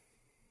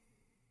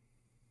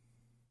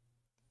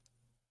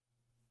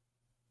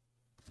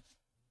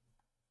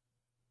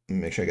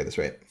make sure I get this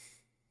right.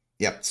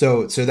 Yep.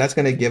 So that's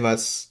going to give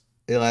us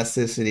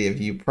elasticity of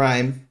u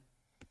prime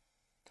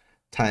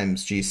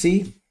times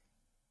gc.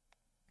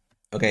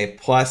 Okay,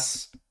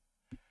 plus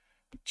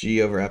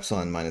g over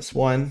epsilon minus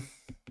 1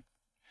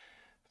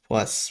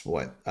 plus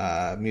what?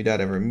 Mu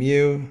dot over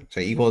mu,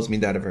 sorry, equals mu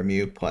dot over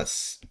mu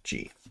plus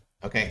g.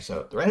 Okay,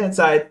 so the right-hand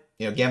side,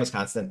 gamma's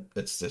constant.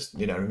 It's just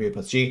mu dot over mu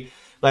plus g.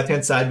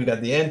 Left-hand side, we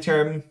got the n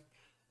term,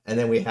 and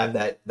then we have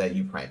that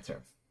u prime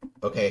term.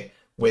 Okay,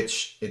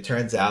 which it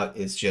turns out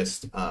is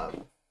just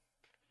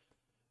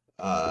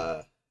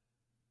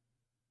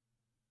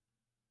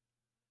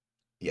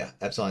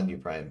epsilon u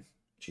prime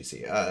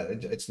gc. I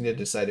just need to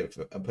decide if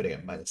I'm putting a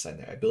minus sign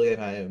there. I believe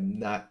I am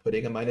not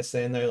putting a minus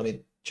sign there. Let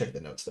me check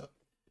the notes though.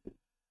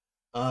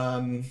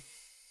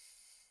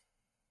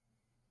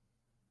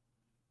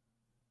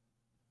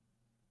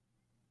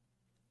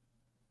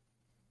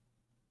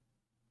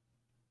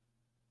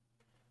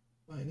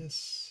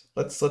 Minus.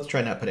 Let's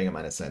try not putting a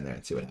minus sign there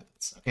and see what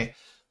happens. Okay,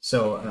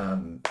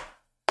 so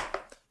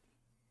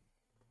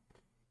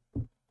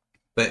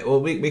but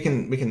well, we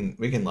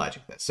can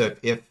logic this. So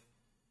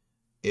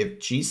if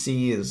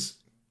GC is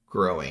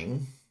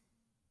growing,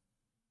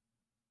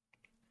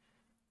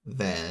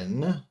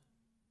 then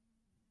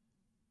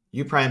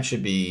U prime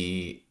should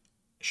be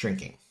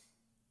shrinking.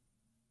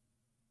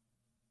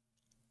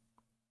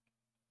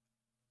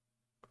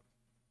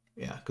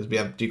 Yeah, because we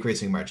have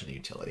decreasing marginal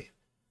utility.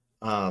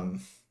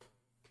 I'm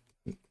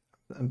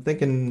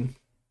thinking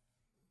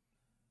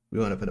we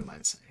want to put a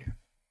minus sign here.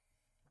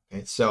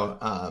 Okay, so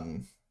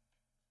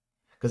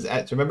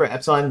because remember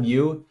epsilon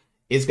u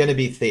is going to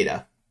be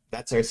theta.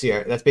 That's our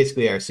CR. That's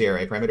basically our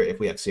CRA parameter. If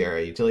we have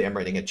CRA utility, I'm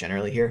writing it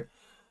generally here.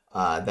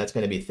 That's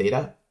going to be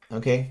theta.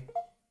 Okay,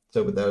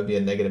 so that would be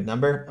a negative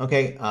number.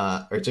 Okay,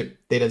 or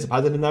theta is a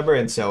positive number,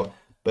 and so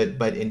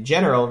but in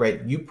general,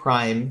 right? U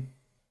prime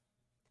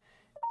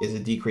is a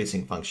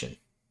decreasing function.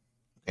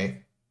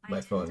 Okay,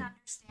 my phone. I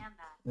understand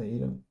that. You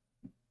don't.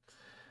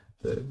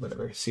 The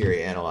whatever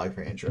Siri analog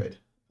for Android.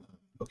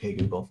 Okay,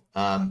 Google.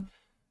 I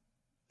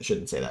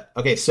shouldn't say that.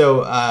 Okay,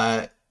 so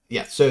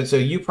yeah, so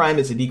U prime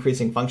is a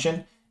decreasing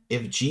function.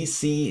 If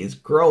GC is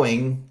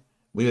growing,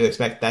 we would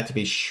expect that to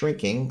be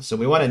shrinking. So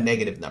we want a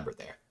negative number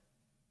there.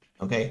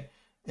 Okay,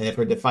 and if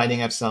we're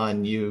defining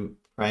epsilon U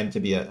prime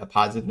to be a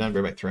positive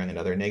number by throwing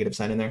another negative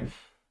sign in there,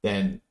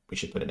 then we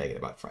should put a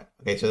negative up front.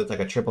 Okay, so it's like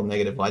a triple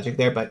negative logic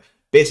there, but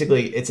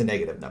basically it's a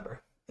negative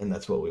number, and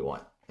that's what we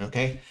want.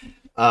 Okay.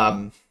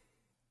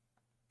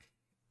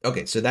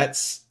 Okay, so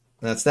that's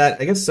that.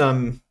 I guess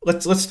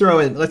let's throw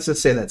in, let's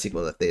just say that's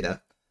equal to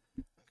theta.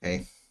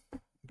 Okay,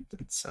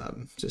 it's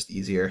just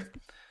easier.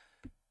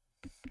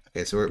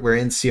 Okay, so we're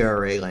in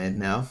CRA land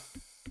now.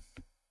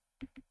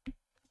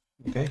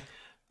 Okay,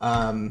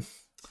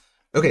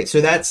 okay, so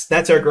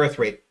that's our growth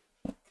rate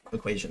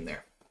equation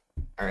there.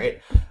 All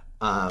right,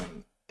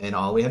 and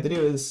all we have to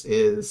do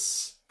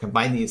is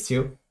combine these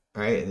two.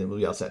 All right, and then we'll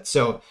be all set.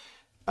 So,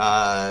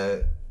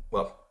 well,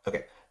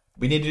 okay,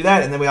 we need to do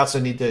that, and then we also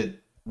need to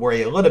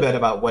worry a little bit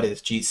about what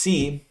is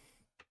GC.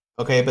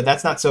 Okay, but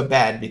that's not so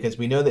bad because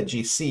we know that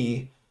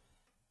GC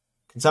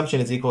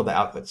consumption is equal to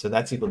output, so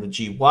that's equal to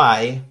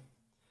GY,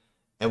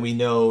 and we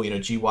know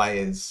GY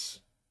is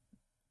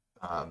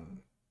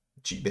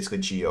basically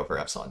G over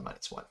epsilon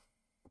minus 1.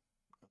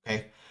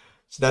 Okay,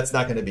 so that's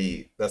not going to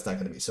be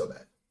so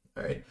bad.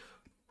 All right,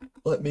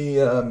 let me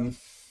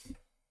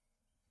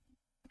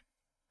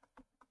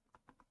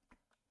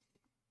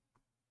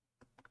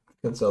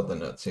consult the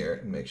notes here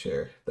and make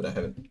sure that I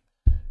haven't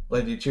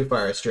led you too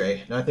far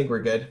astray. No, I think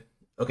we're good.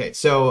 Okay,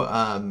 so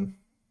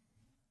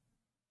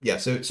yeah,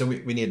 so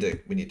we need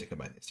to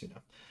combine these two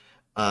now.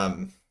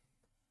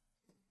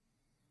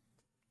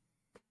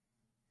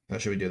 How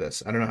should we do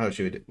this? I don't know how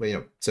should we do.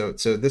 Well, so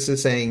this is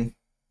saying,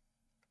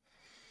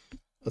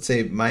 let's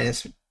say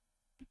minus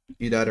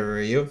u dot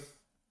over u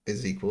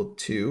is equal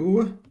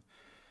to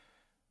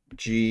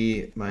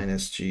g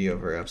minus g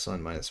over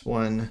epsilon minus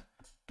 1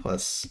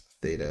 plus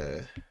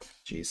theta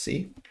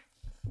gc.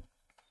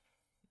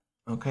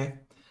 Okay.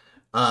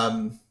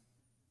 And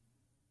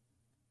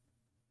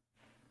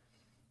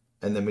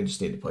then we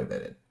just need to plug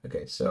that in.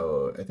 Okay,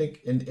 so I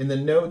think in the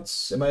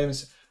notes,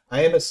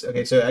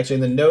 okay, so actually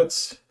in the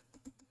notes,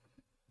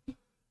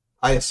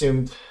 I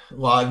assumed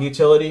log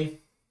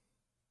utility.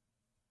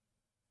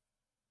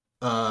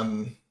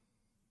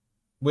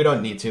 We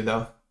don't need to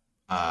though.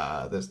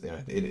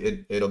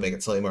 It'll make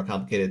it slightly more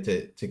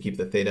complicated to keep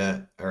the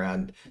theta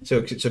around.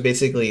 So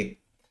basically,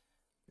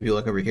 if you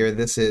look over here,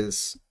 this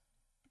is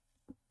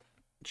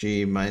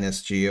g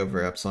minus g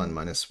over epsilon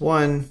minus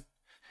 1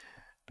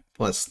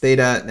 plus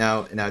theta.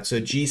 Now so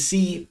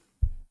GC,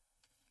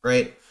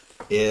 right,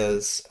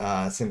 is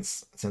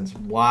since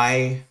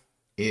y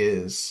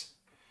is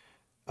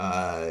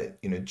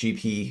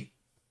GP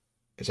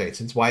sorry,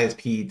 since y is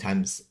p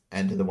times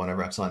n to the 1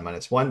 over epsilon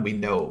minus 1, we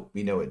know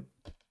what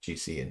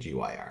gc and gy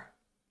are.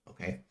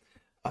 Okay.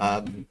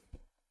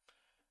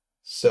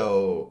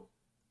 So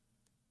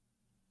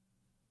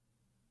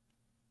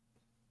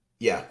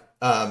yeah.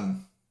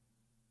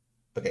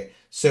 Okay.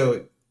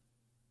 So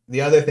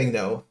the other thing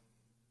though,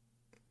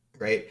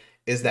 right,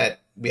 is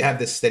that we have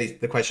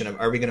the question of,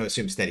 are we going to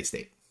assume steady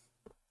state?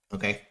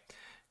 Okay.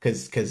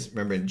 Because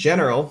remember, in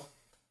general,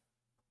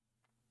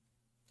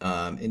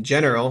 I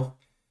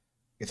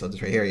guess I'll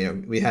just right here,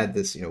 we had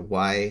this,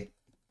 y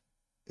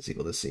is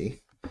equal to c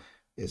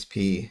is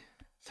p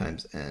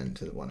times n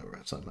to the 1 over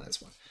epsilon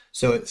minus 1.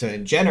 So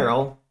in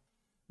general,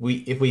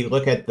 if we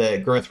look at the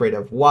growth rate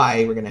of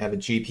y, we're going to have a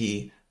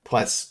gp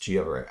plus g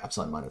over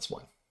epsilon minus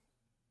 1.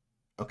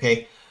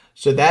 Okay,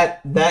 so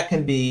that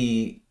can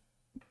be,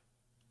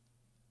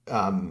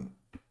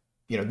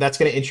 that's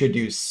going to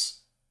introduce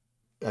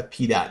a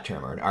p dot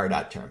term or an r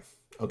dot term.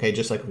 Okay,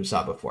 just like we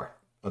saw before.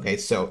 Okay,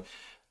 so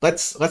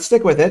let's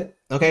stick with it.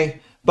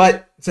 Okay,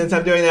 but since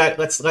I'm doing that,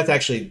 let's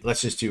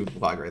just do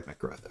logarithmic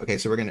growth. Okay,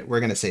 so we're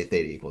gonna say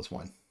theta equals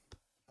 1.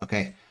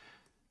 Okay,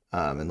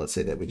 and let's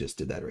say that we just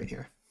did that right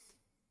here.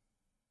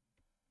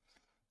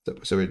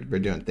 So we're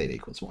doing theta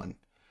equals 1.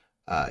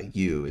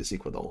 U is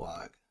equal to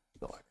log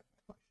the logarithmic.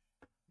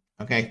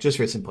 Okay, just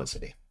for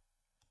simplicity.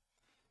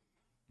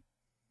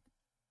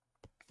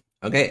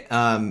 Okay,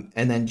 and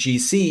then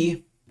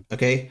GC,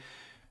 okay,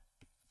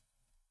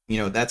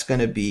 that's going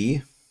to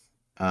be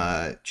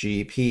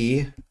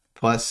GP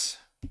plus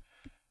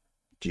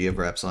G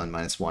over epsilon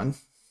minus 1.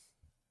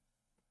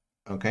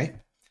 Okay.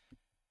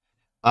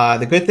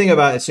 The good thing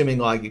about assuming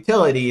log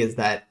utility is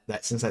that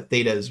since that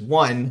theta is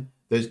 1,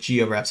 those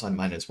G over epsilon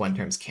minus 1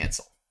 terms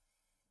cancel.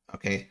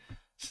 Okay,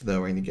 so then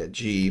we're going to get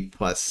G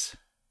plus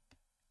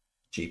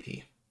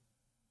GP.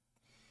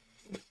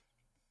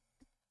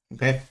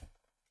 Okay.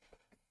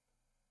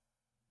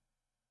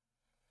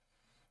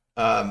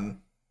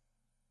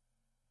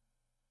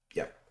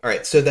 Yeah. All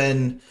right. So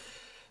then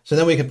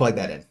we can plug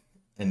that in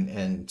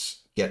and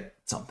get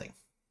something.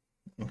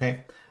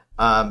 Okay.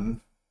 What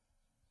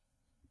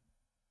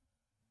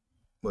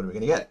are we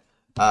gonna get?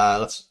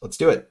 Let's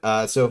do it.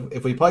 So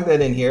if we plug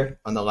that in here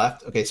on the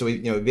left, okay. So we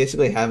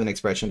basically have an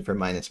expression for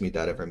minus mu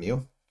dot over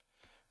mu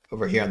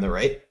over here on the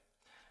right.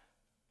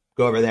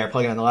 Go over there,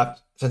 plug it on the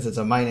left. Since it's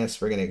a minus,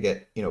 we're gonna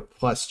get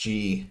plus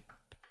G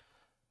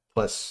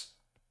plus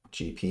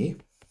GP.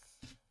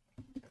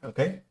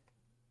 Okay.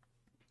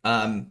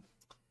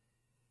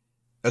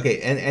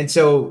 Okay,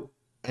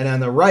 and on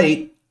the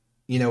right,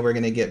 we're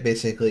gonna get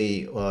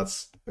basically, well,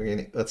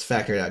 let's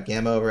factor it out.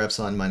 Gamma over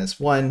epsilon minus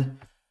 1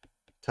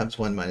 times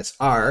 1 minus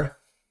r,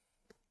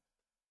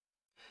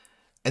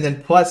 and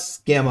then plus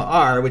gamma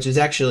r, which is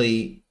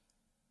actually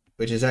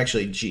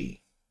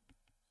g.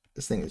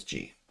 This thing is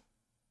g.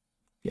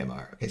 Gamma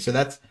r. Okay, so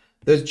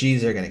those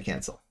g's are gonna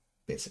cancel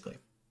basically.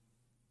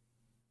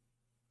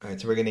 All right,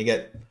 so we're gonna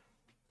get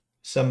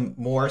some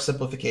more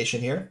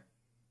simplification here.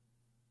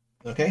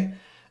 Okay.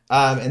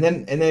 And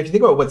then if you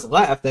think about what's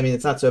left, I mean,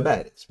 it's not so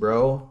bad. It's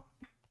rho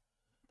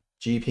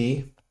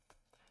GP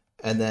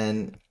and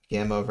then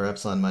gamma over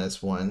epsilon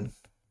minus 1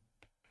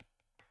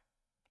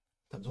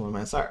 times 1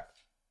 minus r.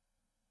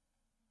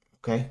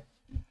 Okay.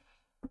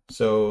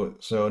 So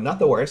not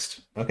the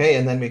worst. Okay.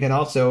 And then we can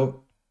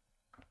also,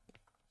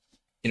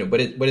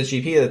 what is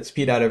GP? That's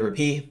p dot over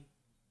p.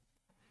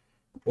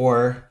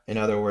 Or in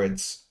other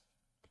words,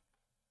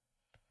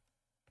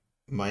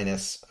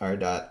 minus r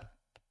dot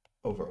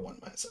over 1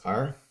 minus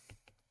r.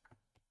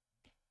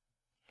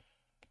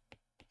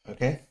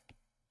 Okay,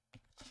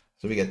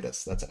 so we get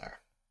this. That's an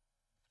r.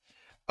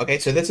 Okay,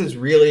 so this is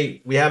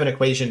really, we have an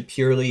equation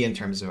purely in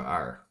terms of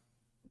r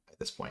at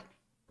this point,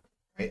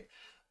 right?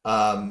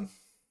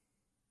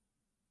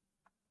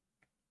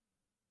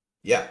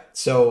 Yeah,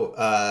 so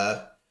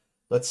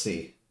let's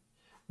see.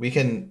 We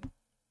can,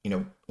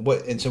 so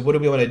what do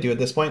we want to do at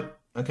this point?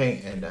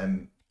 Okay, and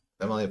I'm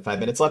only have 5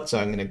 minutes left, so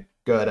I'm going to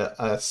go at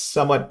a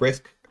somewhat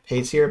brisk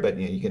pace here, but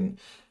you can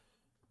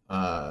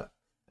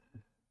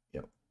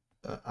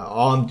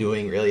all I'm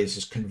doing really is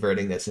just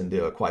converting this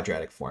into a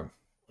quadratic form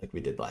like we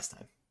did last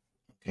time.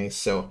 Okay,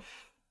 so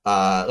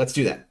let's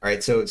do that. All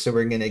right, so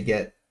we're gonna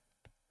get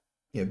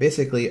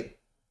basically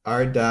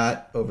r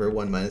dot over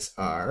 1 minus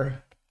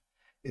r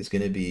is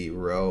gonna be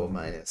rho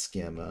minus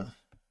gamma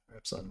or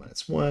epsilon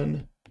minus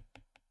 1.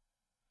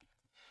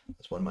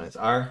 That's 1 minus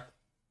r.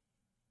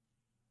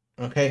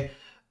 Okay.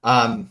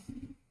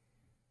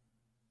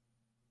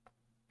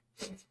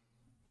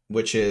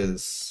 Which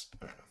is,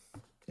 I don't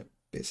know,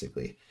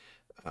 basically,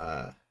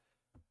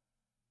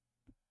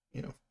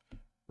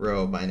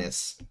 rho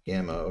minus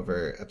gamma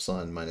over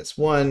epsilon minus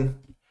 1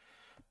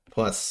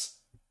 plus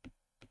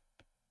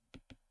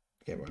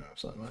gamma over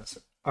epsilon minus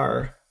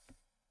r.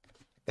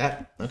 Like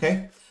that,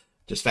 okay?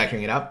 Just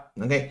factoring it out,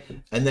 okay?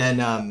 And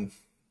then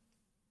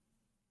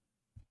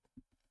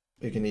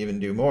we can even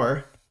do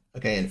more,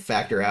 okay, and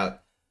factor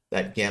out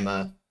that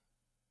gamma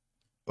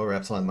over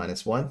epsilon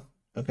minus 1.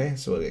 Okay,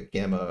 so we'll get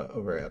gamma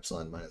over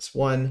epsilon minus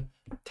 1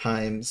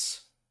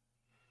 times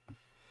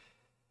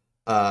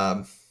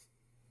um,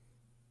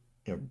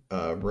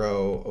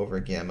 rho over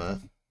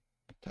gamma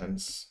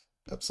times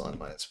epsilon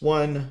minus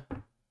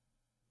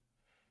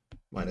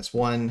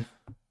 1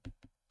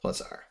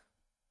 plus r.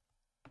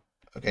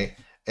 Okay,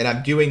 and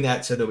I'm doing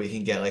that so that we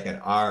can get like an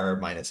r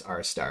minus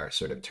r star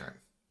sort of term.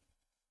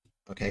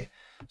 Okay,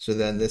 so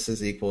then this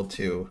is equal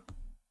to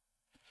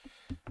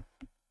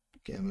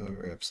gamma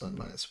over epsilon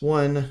minus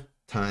 1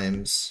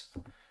 times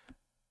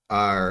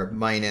r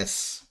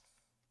minus,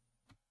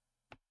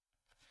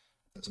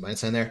 there's a minus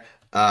sign there,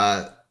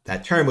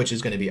 that term, which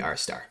is going to be r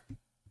star.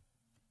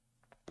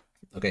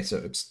 Okay, so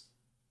oops,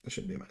 there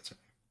shouldn't be a minus sign.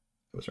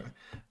 I was wrong.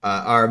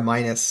 R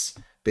minus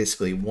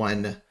basically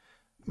 1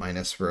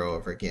 minus rho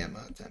over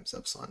gamma times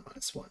epsilon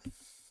minus 1.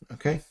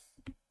 Okay.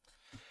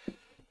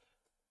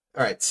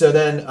 All right, so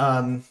then,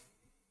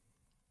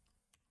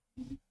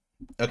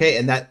 okay,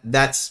 and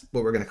that's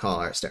what we're going to call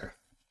r star.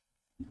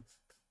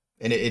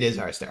 And it is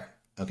r star,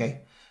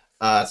 okay?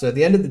 So at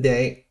the end of the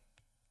day,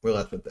 we're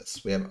left with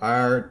this. We have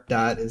r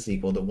dot is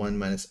equal to 1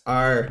 minus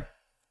r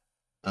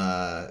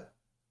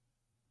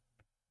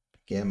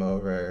gamma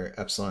over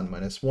epsilon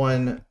minus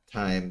 1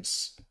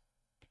 times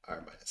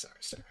r minus r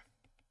star.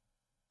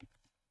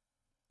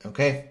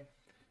 Okay,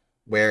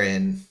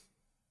 wherein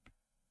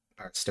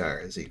r star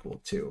is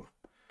equal to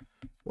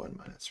 1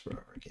 minus rho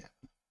over gamma.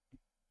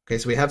 Okay,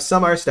 so we have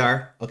some r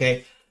star.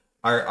 Okay,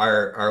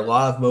 our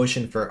law of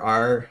motion for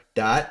r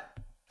dot,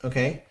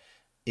 okay,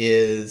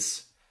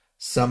 is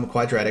some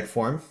quadratic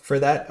form for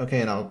that.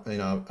 Okay, and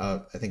I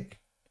think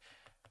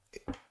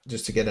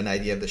just to get an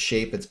idea of the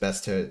shape, it's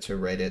best to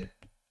write it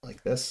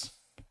like this.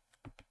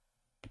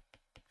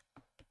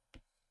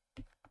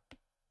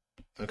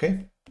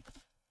 Okay,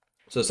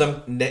 so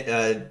some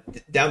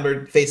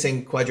downward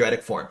facing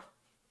quadratic form,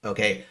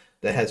 okay,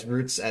 that has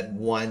roots at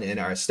 1 in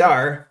r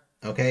star,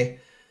 okay,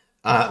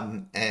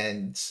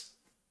 and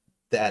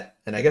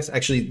I guess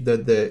actually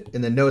the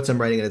in the notes I'm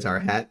writing it as r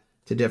hat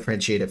to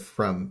differentiate it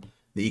from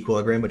the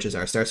equilibrium, which is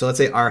r star. So let's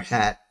say r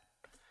hat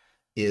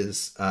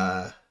is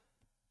our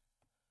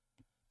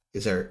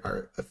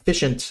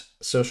efficient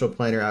social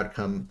planar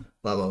outcome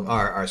level.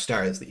 R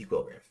star is the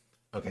equilibrium.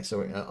 Okay,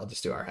 so I'll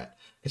just do r hat.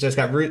 Okay, so it's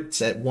got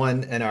roots at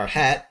 1 and r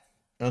hat.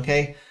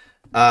 Okay,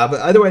 but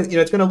otherwise,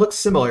 it's going to look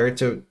similar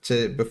to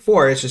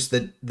before. It's just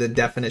that the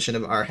definition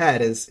of r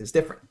hat is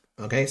different.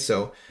 Okay,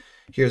 so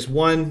here's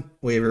 1.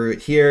 We have a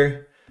root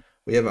here.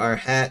 We have r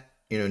hat,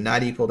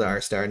 not equal to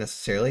r star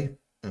necessarily.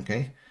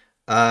 Okay,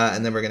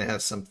 and then we're going to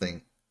have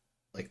something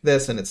like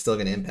this, and it's still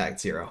going to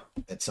impact 0,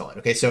 and so on.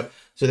 Okay, so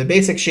the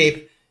basic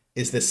shape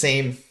is the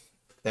same.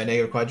 That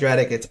negative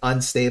quadratic, it's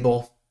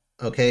unstable.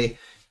 Okay,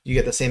 you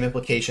get the same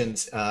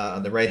implications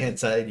on the right hand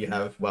side. You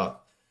have,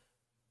 well,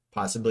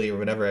 possibly, or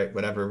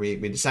whatever we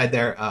decide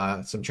there,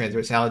 some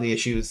transversality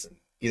issues.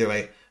 Either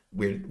way,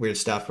 weird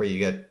stuff where you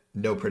get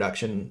no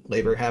production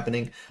labor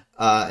happening,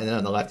 and then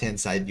on the left hand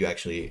side you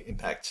actually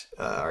impact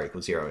r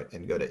equals 0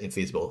 and go to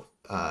infeasible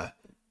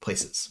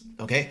places.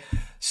 Okay,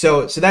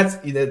 so that's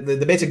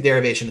the basic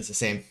derivation is the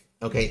same.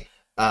 Okay,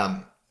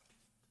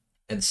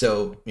 and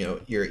so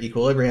your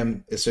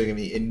equilibrium is still going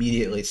to be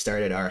immediately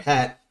start at r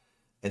hat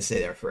and stay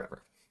there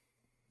forever.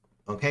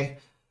 Okay,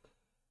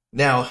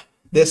 now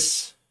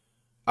this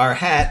r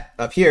hat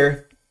up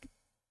here,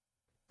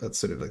 that's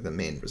sort of like the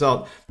main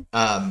result,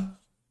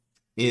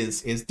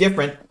 is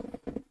different,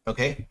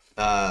 okay,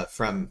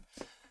 from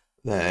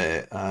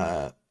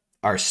the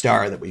r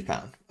star that we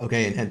found,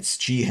 okay, and hence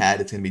g hat,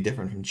 it's going to be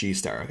different from g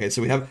star. Okay,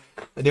 so we have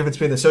a difference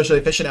between the socially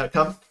efficient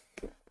outcome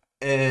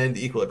and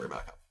the equilibrium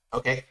outcome.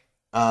 Okay,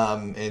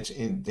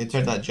 it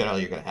turns out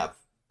generally you're going to have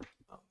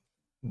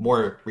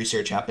more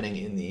research happening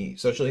in the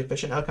socially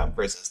efficient outcome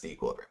versus the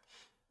equilibrium,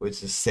 which is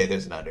to say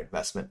there's an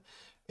underinvestment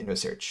in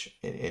research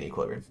in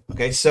equilibrium.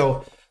 Okay,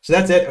 so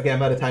that's it. Okay,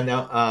 I'm out of time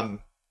now.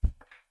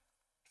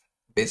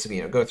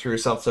 Basically, go through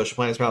social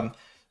planning's problem.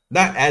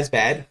 Not as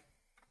bad,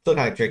 still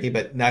kind of tricky,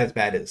 but not as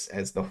bad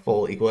as the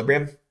full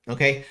equilibrium.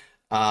 Okay,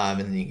 and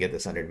then you get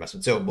this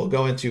underinvestment. So we'll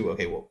go into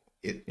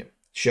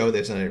show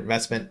there's an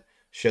underinvestment,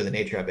 show the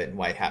nature of it, and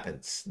why it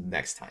happens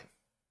next time.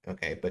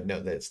 Okay, but know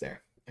that it's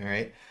there. All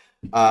right.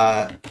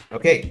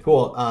 Okay,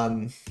 cool.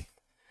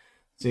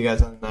 See you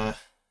guys on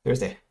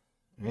Thursday.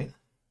 All right.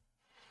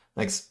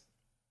 Thanks.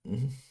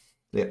 Mm-hmm.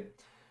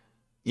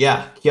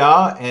 Yeah,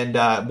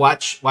 and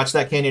watch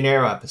that Canyon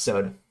Arrow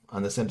episode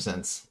on The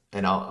Simpsons,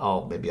 and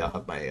I'll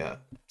have my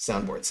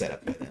soundboard set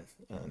up by then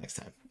next time.